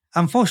Hanbal,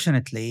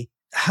 unfortunately,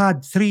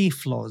 had 3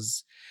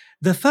 flaws.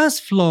 The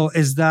first flaw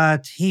is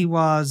that he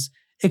was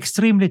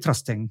extremely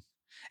trusting.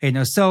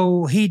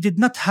 So he did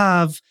not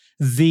have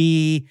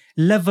the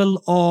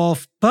level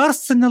of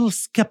personal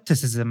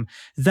skepticism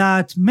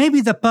that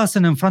maybe the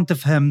person in front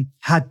of him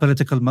had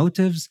political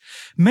motives.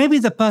 Maybe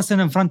the person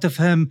in front of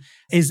him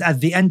is at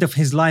the end of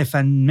his life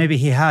and maybe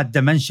he had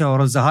dementia or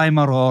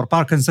Alzheimer or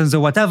Parkinson's or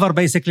whatever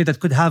basically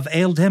that could have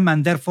ailed him,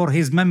 and therefore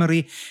his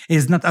memory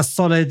is not as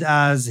solid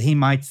as he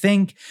might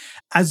think,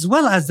 as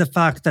well as the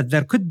fact that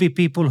there could be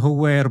people who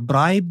were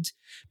bribed,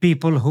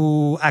 people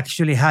who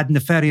actually had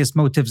nefarious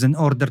motives in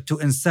order to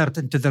insert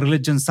into the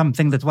religion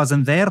something that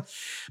wasn't there.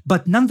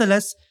 But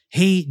nonetheless,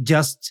 he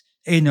just,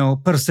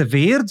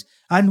 persevered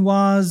and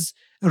was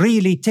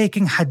really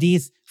taking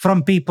hadith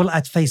from people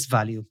at face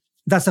value.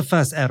 That's the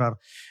first error.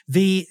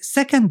 The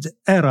second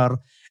error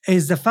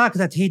is the fact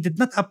that he did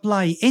not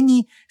apply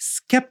any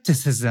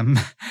skepticism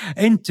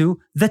into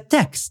the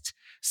text.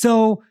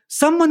 So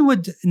someone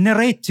would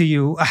narrate to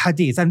you a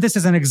hadith, and this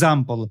is an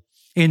example.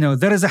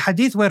 There is a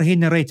hadith where he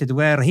narrated,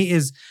 where he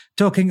is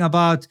talking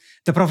about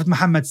the Prophet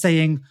Muhammad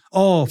saying,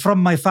 "Oh,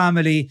 from my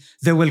family,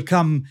 there will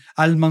come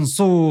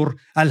Al-Mansur,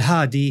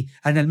 Al-Hadi,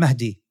 and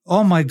Al-Mahdi."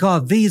 Oh my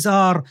God, these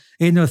are,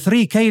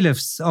 three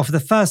caliphs of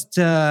the first,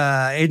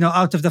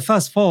 out of the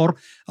first four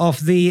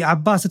of the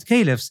Abbasid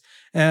caliphs.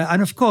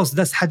 And of course,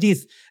 this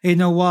hadith,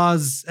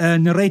 was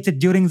narrated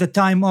during the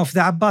time of the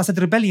Abbasid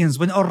rebellions,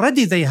 when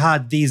already they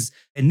had these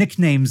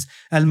nicknames,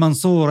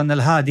 Al-Mansur and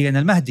Al-Hadi and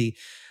Al-Mahdi.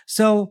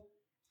 So,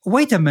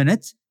 wait a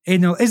minute,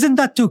 isn't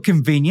that too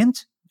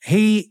convenient?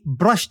 He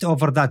brushed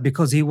over that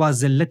because he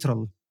was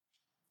literal.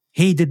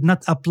 He did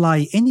not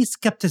apply any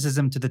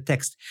skepticism to the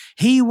text.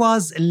 He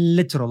was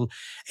literal.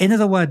 In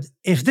other words,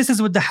 if this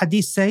is what the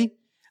hadith say,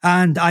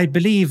 and I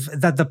believe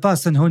that the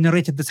person who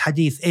narrated this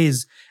hadith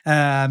is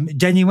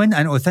genuine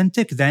and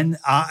authentic, then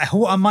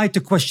who am I to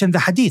question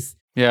the hadith?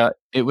 Yeah,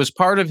 it was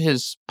part of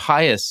his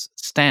pious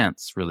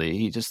stance, really.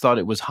 He just thought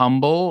it was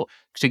humble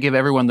to give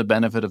everyone the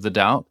benefit of the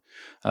doubt,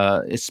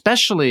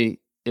 especially,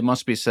 it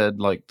must be said,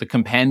 like the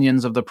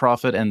companions of the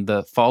Prophet and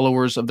the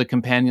followers of the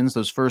companions,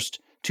 those first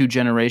two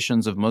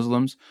generations of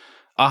Muslims.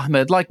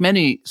 Ahmed, like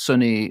many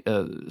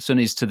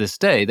Sunnis to this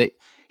day,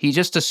 he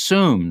just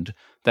assumed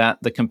that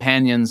the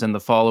companions and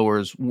the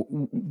followers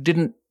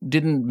didn't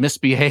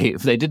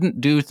misbehave. They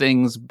didn't do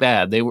things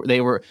bad.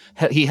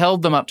 He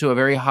held them up to a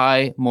very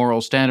high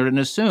moral standard and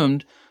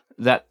assumed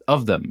that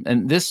of them.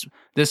 And this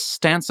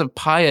stance of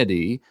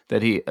piety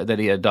that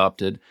he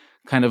adopted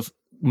kind of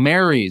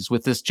marries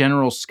with this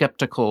general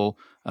skeptical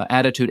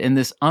attitude and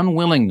this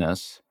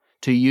unwillingness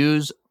to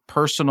use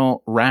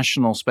personal,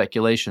 rational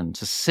speculation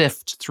to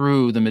sift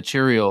through the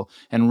material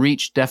and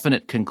reach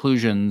definite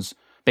conclusions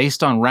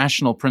based on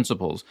rational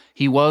principles.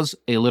 He was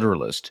a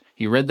literalist.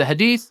 He read the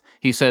hadith.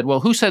 He said,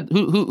 well,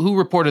 who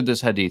reported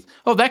this hadith?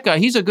 Oh, that guy,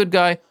 he's a good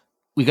guy.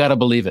 We got to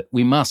believe it.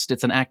 We must.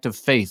 It's an act of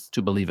faith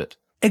to believe it.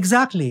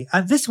 Exactly.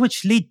 And this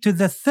which lead to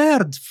the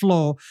third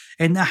flaw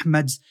in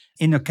Ahmed's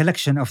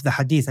collection of the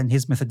hadith and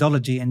his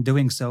methodology in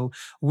doing so,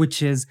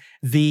 which is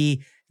the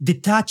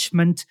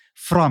detachment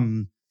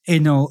from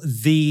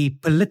the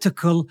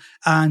political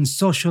and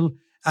social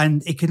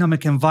and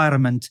economic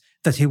environment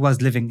that he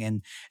was living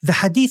in. The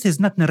hadith is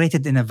not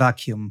narrated in a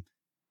vacuum.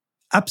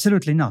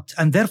 Absolutely not.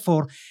 And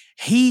therefore,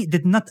 he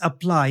did not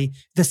apply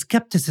the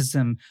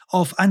skepticism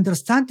of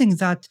understanding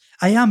that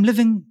I am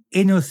living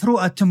through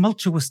a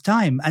tumultuous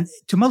time, and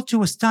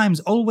tumultuous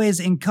times always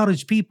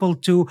encourage people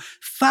to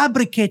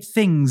fabricate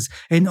things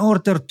in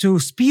order to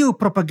spew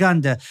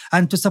propaganda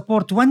and to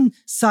support one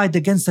side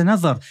against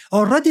another.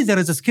 Already there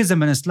is a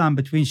schism in Islam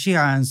between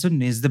Shia and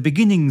Sunnis,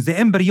 the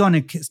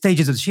embryonic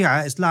stages of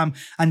Shia Islam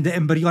and the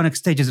embryonic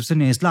stages of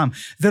Sunni Islam.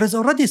 There is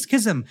already a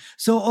schism.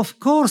 So of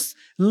course,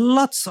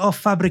 lots of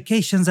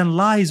fabrications and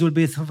lies will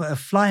be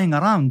flying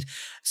around.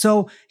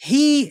 So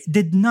he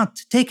did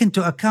not take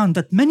into account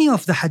that many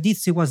of the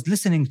hadiths he was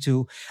listening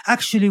to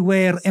actually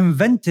were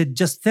invented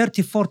just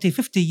 30, 40,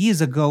 50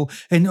 years ago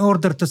in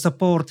order to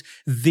support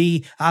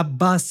the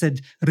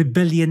Abbasid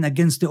rebellion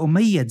against the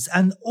Umayyads.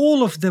 And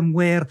all of them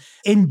were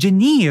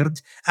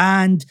engineered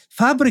and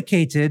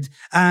fabricated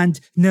and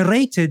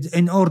narrated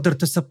in order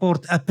to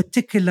support a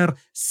particular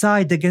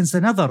side against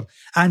another.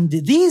 And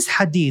these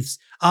hadiths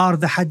are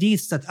the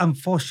hadiths that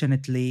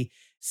unfortunately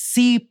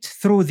seeped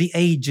through the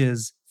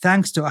ages,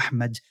 thanks to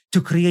Ahmed,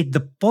 to create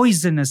the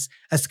poisonous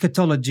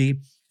eschatology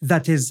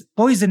that is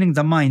poisoning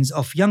the minds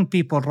of young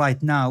people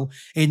right now,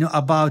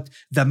 about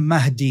the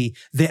Mahdi,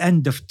 the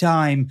end of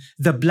time,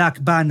 the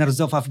black banners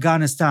of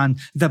Afghanistan,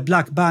 the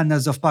black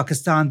banners of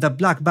Pakistan, the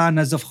black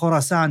banners of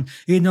Khorasan,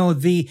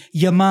 the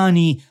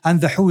Yemeni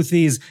and the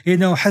Houthis,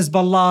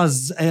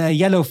 Hezbollah's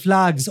yellow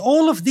flags.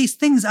 All of these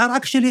things are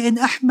actually in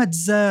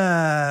Ahmed's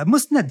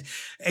Musnad,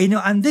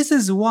 and this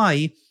is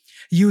why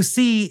you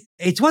see,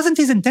 it wasn't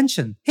his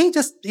intention. He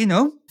just,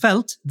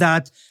 felt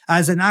that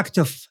as an act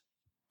of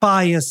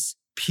pious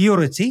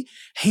purity,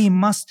 he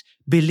must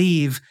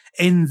believe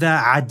in the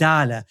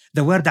adala.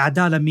 The word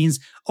adala means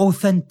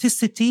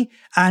authenticity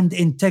and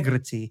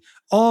integrity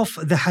of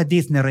the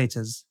hadith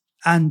narrators.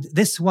 And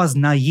this was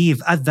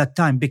naive at that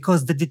time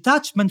because the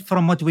detachment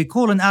from what we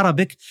call in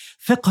Arabic,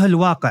 fiqh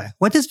al-waqi'.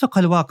 What is fiqh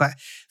al-waqi'?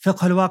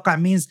 Fiqh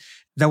al-waqi' means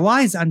the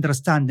wise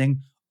understanding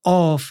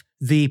of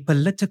the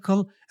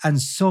political and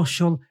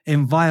social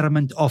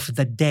environment of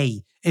the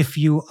day. If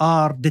you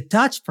are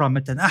detached from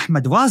it, and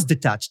Ahmed was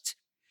detached,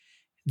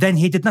 then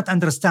he did not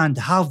understand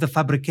how the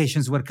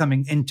fabrications were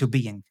coming into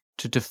being.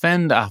 To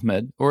defend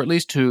Ahmed, or at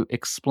least to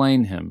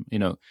explain him,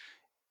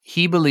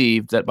 he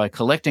believed that by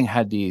collecting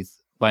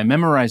hadith, by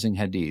memorizing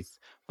hadith,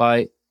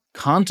 by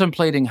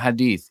contemplating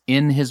hadith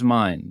in his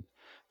mind,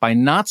 by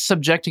not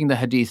subjecting the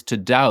hadith to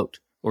doubt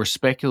or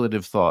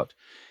speculative thought,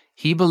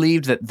 he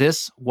believed that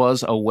this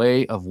was a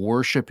way of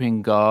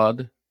worshiping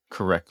God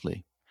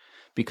correctly.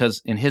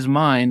 Because in his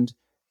mind,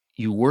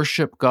 you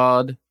worship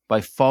God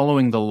by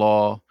following the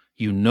law,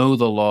 you know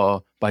the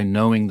law by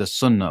knowing the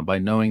Sunnah, by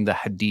knowing the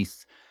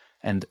Hadith,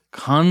 and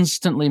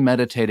constantly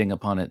meditating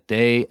upon it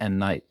day and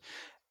night.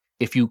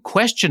 If you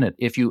question it,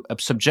 if you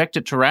subject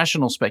it to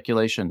rational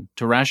speculation,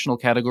 to rational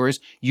categories,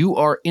 you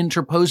are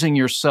interposing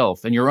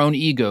yourself and your own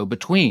ego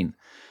between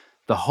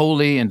the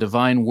holy and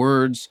divine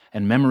words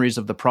and memories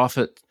of the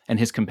Prophet and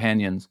his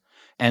companions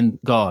and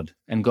God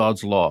and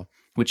God's law,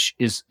 which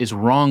is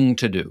wrong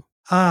to do.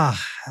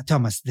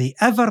 Thomas, the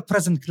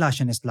ever-present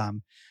clash in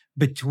Islam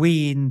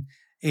between,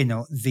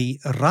 the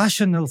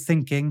rational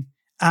thinking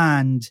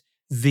and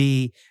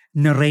the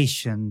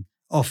narration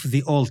of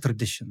the old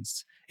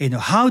traditions.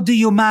 How do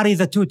you marry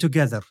the two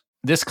together?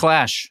 This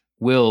clash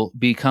will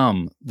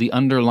become the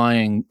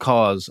underlying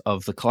cause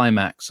of the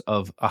climax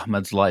of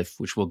Ahmad's life,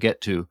 which we'll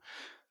get to.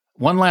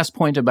 One last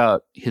point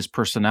about his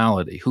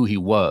personality, who he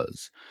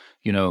was.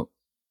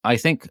 I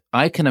think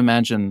I can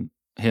imagine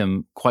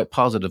him quite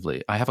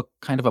positively. I have a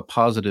kind of a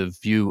positive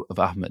view of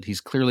Ahmad.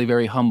 He's clearly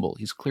very humble.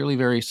 He's clearly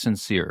very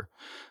sincere.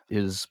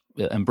 His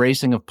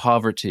embracing of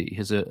poverty,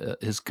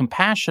 his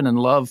compassion and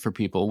love for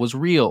people was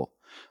real,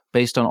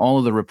 based on all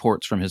of the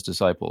reports from his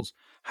disciples.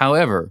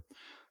 However,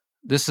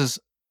 this is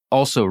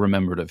also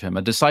remembered of him.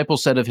 A disciple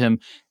said of him,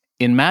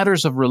 in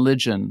matters of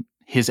religion,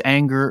 his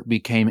anger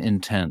became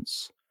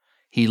intense.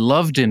 He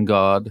loved in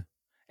God,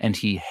 and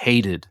he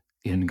hated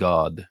in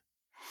God.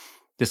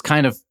 This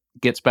kind of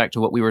gets back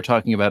to what we were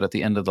talking about at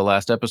the end of the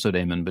last episode,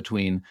 Eamon,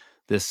 between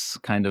this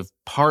kind of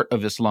part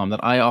of Islam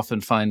that I often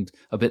find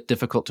a bit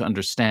difficult to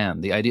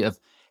understand, the idea of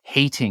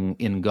hating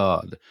in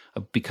God,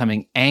 of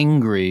becoming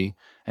angry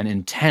and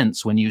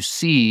intense when you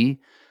see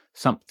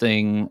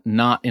something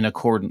not in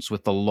accordance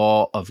with the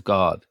law of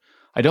God.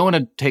 I don't want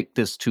to take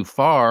this too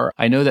far.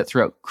 I know that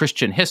throughout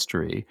Christian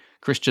history,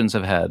 Christians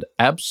have had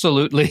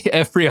absolutely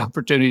every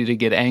opportunity to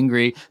get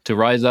angry, to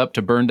rise up,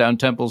 to burn down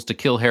temples, to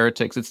kill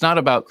heretics. It's not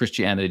about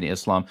Christianity and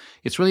Islam.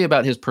 It's really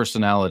about his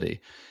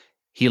personality.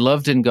 He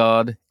loved in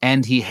God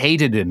and he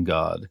hated in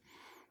God.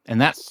 And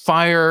that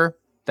fire,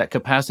 that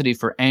capacity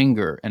for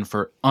anger and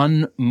for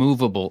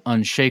unmovable,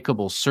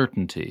 unshakable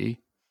certainty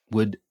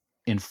would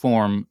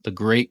inform the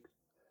great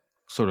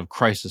sort of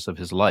crisis of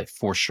his life,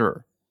 for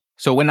sure.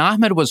 So when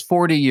Ahmed was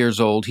 40 years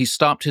old, he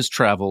stopped his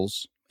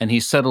travels and he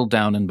settled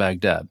down in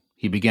Baghdad.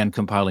 He began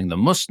compiling the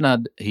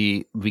Musnad.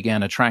 He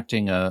began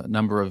attracting a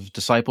number of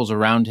disciples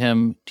around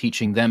him,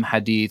 teaching them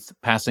hadith,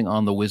 passing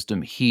on the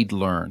wisdom he'd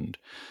learned.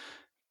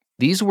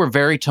 These were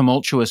very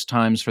tumultuous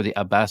times for the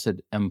Abbasid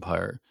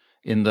Empire.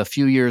 In the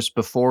few years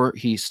before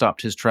he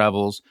stopped his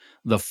travels,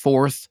 the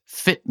fourth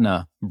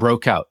fitna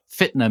broke out.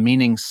 Fitna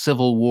meaning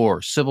civil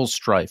war, civil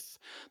strife.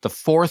 The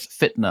fourth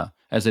fitna,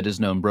 as it is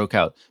known, broke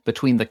out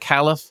between the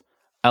Caliph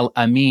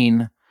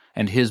Al-Amin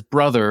and his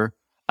brother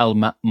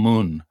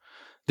Al-Ma'mun.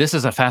 This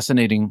is a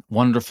fascinating,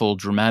 wonderful,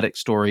 dramatic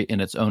story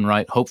in its own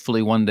right.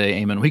 Hopefully one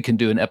day, Eamon, we can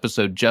do an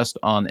episode just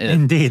on it.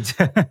 Indeed.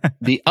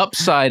 The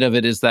upside of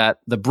it is that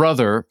the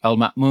brother,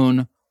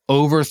 Al-Ma'mun,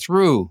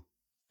 overthrew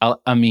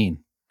Al-Amin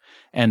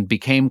and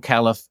became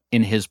caliph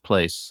in his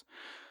place.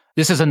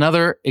 This is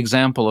another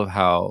example of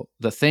how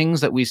the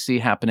things that we see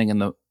happening in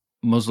the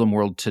Muslim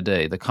world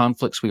today, the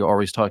conflicts we are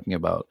always talking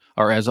about,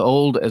 are as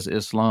old as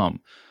Islam.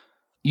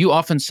 You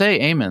often say,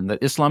 Eamon,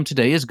 that Islam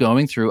today is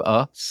going through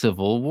a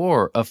civil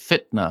war, a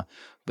fitna,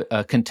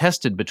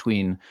 contested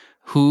between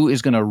who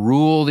is going to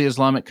rule the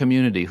Islamic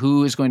community,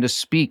 who is going to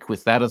speak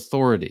with that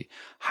authority,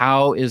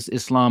 how is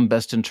Islam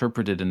best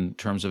interpreted in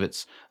terms of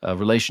its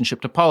relationship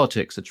to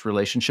politics, its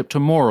relationship to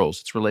morals,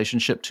 its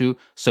relationship to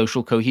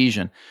social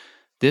cohesion.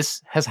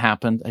 This has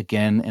happened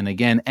again and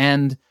again,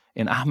 and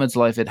in Ahmad's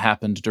life, it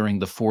happened during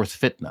the fourth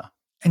fitna.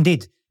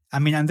 Indeed.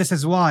 And this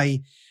is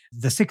why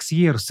the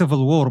 6-year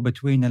civil war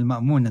between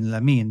Al-Ma'mun and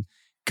Al-Amin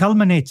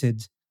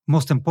culminated,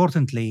 most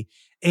importantly,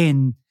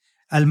 in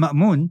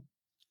Al-Ma'mun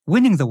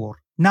winning the war.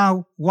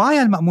 Now, why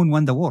Al-Ma'mun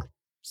won the war?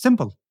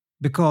 Simple.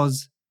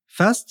 Because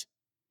first,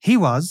 he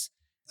was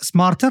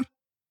smarter,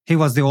 he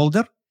was the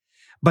older,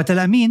 but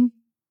Al-Amin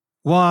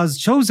was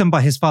chosen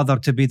by his father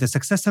to be the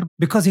successor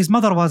because his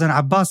mother was an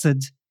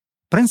Abbasid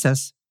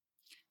princess,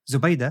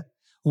 Zubaydah,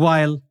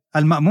 while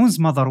Al-Ma'mun's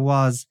mother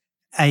was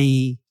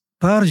a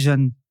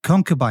Persian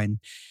concubine.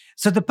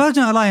 So the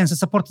Persian alliance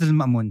supported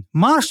Al-Ma'mun,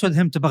 marched with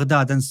him to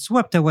Baghdad and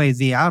swept away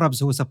the Arabs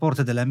who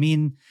supported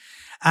Al-Amin.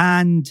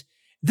 And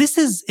this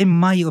is, in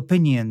my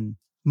opinion,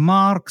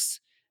 marks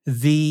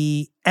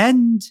the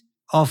end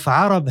of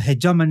Arab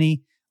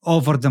hegemony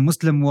over the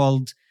Muslim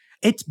world,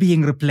 it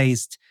being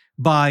replaced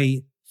by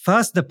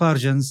first the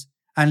Persians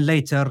and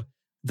later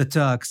the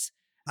Turks.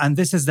 And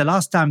this is the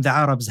last time the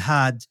Arabs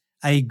had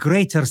a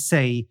greater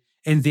say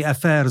in the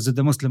affairs of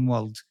the Muslim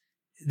world.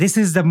 This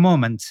is the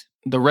moment.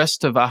 The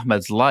rest of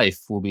Ahmad's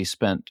life will be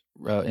spent,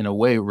 in a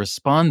way,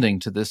 responding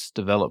to this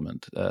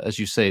development. As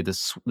you say,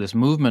 this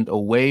movement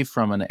away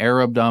from an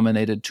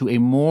Arab-dominated to a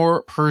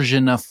more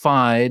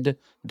Persianified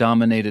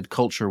dominated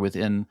culture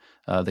within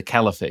the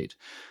caliphate.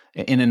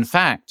 And in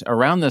fact,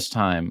 around this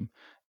time,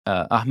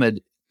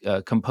 Ahmed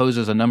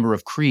composes a number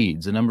of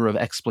creeds, a number of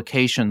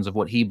explications of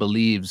what he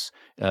believes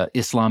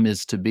Islam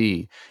is to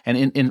be. And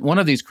in one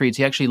of these creeds,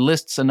 he actually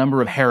lists a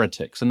number of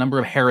heretics, a number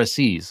of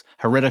heresies,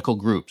 heretical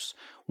groups.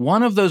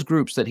 One of those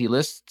groups that he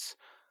lists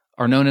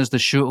are known as the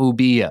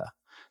Shu'ubiyya.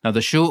 Now, the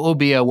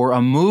Shu'ubiyya were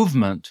a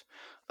movement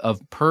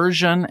of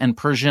Persian and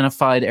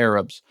Persianified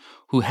Arabs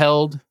who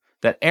held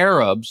that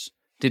Arabs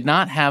did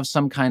not have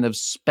some kind of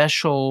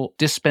special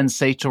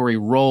dispensatory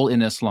role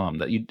in Islam,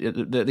 that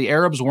the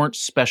Arabs weren't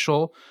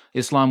special.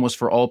 Islam was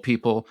for all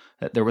people,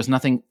 that there was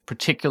nothing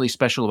particularly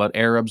special about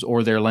Arabs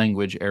or their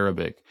language,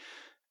 Arabic.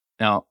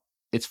 Now,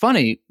 it's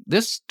funny,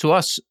 this to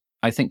us,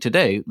 I think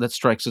today, that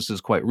strikes us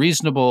as quite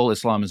reasonable.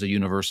 Islam is a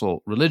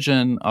universal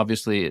religion.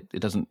 Obviously,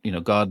 it doesn't,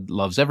 God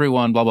loves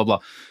everyone, blah, blah, blah.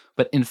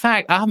 But in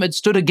fact, Ahmed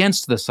stood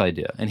against this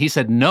idea, and he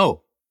said,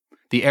 no,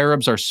 the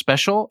Arabs are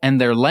special and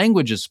their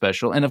language is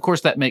special. And of course,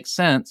 that makes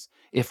sense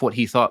if what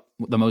he thought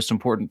the most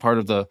important part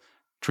of the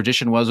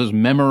tradition was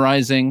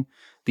memorizing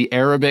the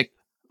Arabic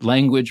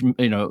language,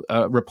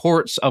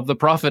 reports of the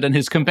Prophet and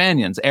his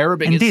companions.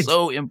 Arabic Indeed. Is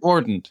so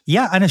important.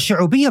 Yeah, and a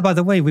Shu'ubiyya, by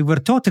the way, we were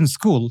taught in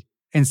school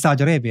in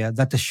Saudi Arabia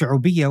that the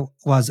Shu'ubiyya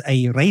was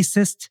a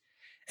racist,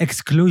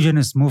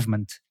 exclusionist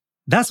movement.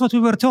 That's what we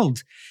were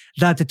told,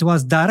 that it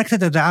was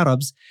directed at the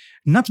Arabs,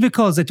 not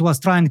because it was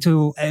trying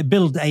to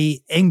build an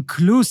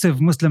inclusive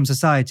Muslim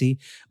society,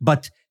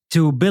 but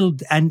to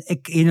build an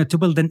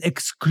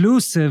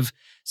exclusive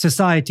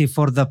society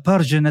for the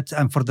Persianate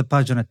and for the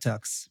Persianate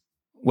Turks.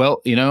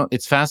 Well,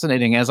 it's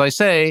fascinating. As I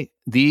say,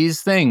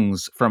 these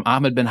things from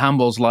Ahmed bin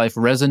Hanbal's life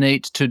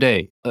resonate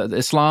today.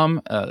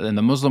 Islam in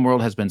the Muslim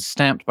world has been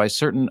stamped by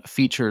certain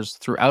features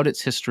throughout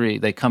its history.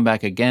 They come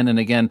back again and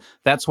again.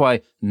 That's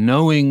why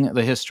knowing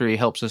the history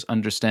helps us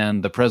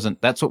understand the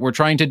present. That's what we're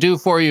trying to do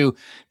for you,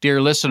 dear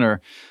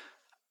listener.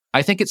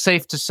 I think it's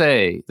safe to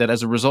say that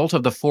as a result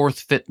of the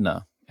fourth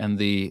fitna and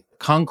the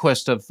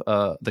conquest of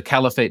the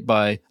caliphate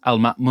by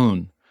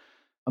Al-Ma'mun,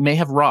 may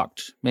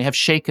have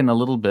shaken a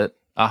little bit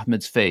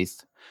Ahmed's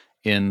faith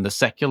in the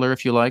secular,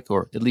 if you like,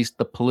 or at least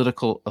the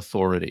political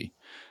authority.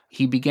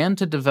 He began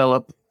to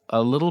develop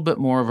a little bit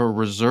more of a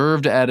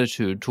reserved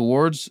attitude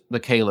towards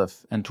the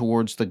caliph and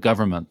towards the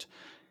government.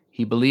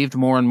 He believed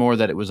more and more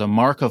that it was a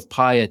mark of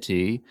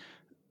piety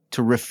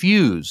to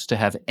refuse to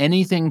have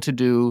anything to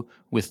do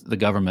with the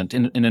government.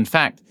 And in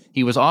fact,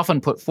 he was often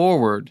put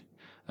forward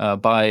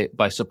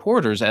by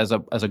supporters as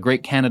a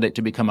great candidate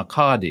to become a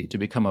qadi, to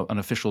become an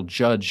official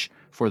judge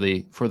for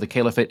the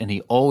caliphate, and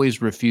he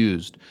always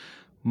refused.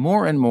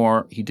 More and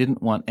more, he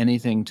didn't want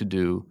anything to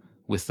do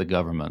with the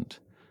government.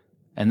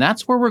 And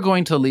that's where we're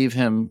going to leave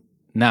him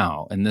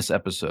now in this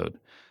episode.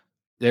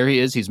 There he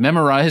is. He's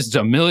memorized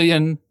 1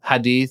 million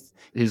hadith.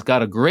 He's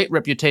got a great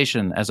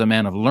reputation as a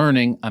man of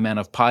learning, a man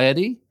of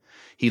piety.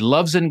 He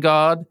loves in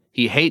God.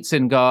 He hates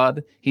in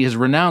God. He has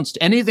renounced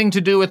anything to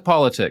do with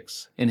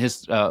politics in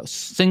his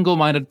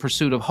single-minded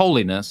pursuit of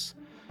holiness.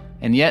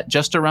 And yet,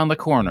 just around the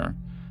corner,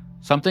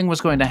 something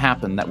was going to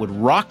happen that would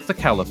rock the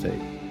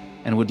caliphate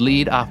and would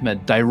lead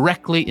Ahmed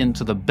directly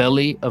into the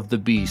belly of the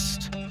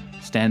beast,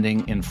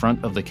 standing in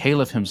front of the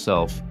caliph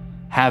himself,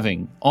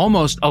 having,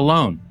 almost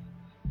alone,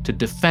 to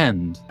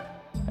defend,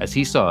 as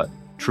he saw it,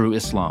 true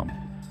Islam.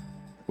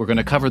 We're going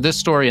to cover this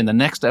story in the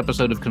next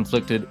episode of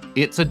Conflicted.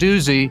 It's a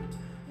doozy.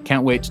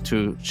 Can't wait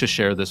to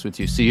share this with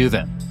you. See you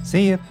then.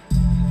 See you.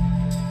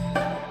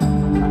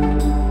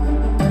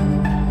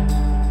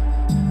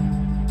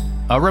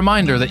 A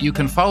reminder that you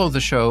can follow the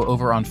show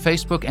over on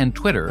Facebook and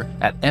Twitter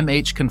at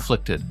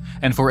MHConflicted.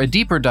 And for a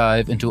deeper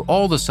dive into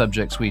all the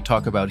subjects we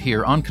talk about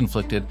here on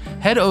Conflicted,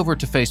 head over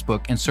to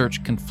Facebook and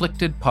search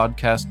Conflicted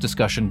Podcast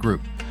Discussion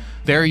Group.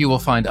 There you will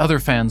find other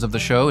fans of the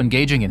show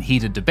engaging in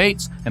heated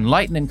debates,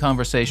 enlightening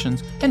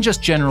conversations, and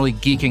just generally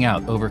geeking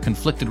out over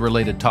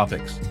conflicted-related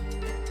topics.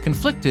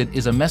 Conflicted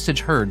is a Message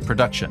Heard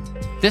production.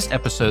 This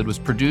episode was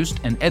produced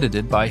and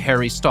edited by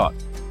Harry Stott.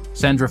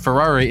 Sandra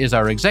Ferrari is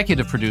our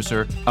executive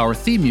producer. Our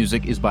theme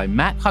music is by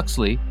Matt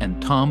Huxley and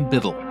Tom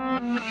Biddle.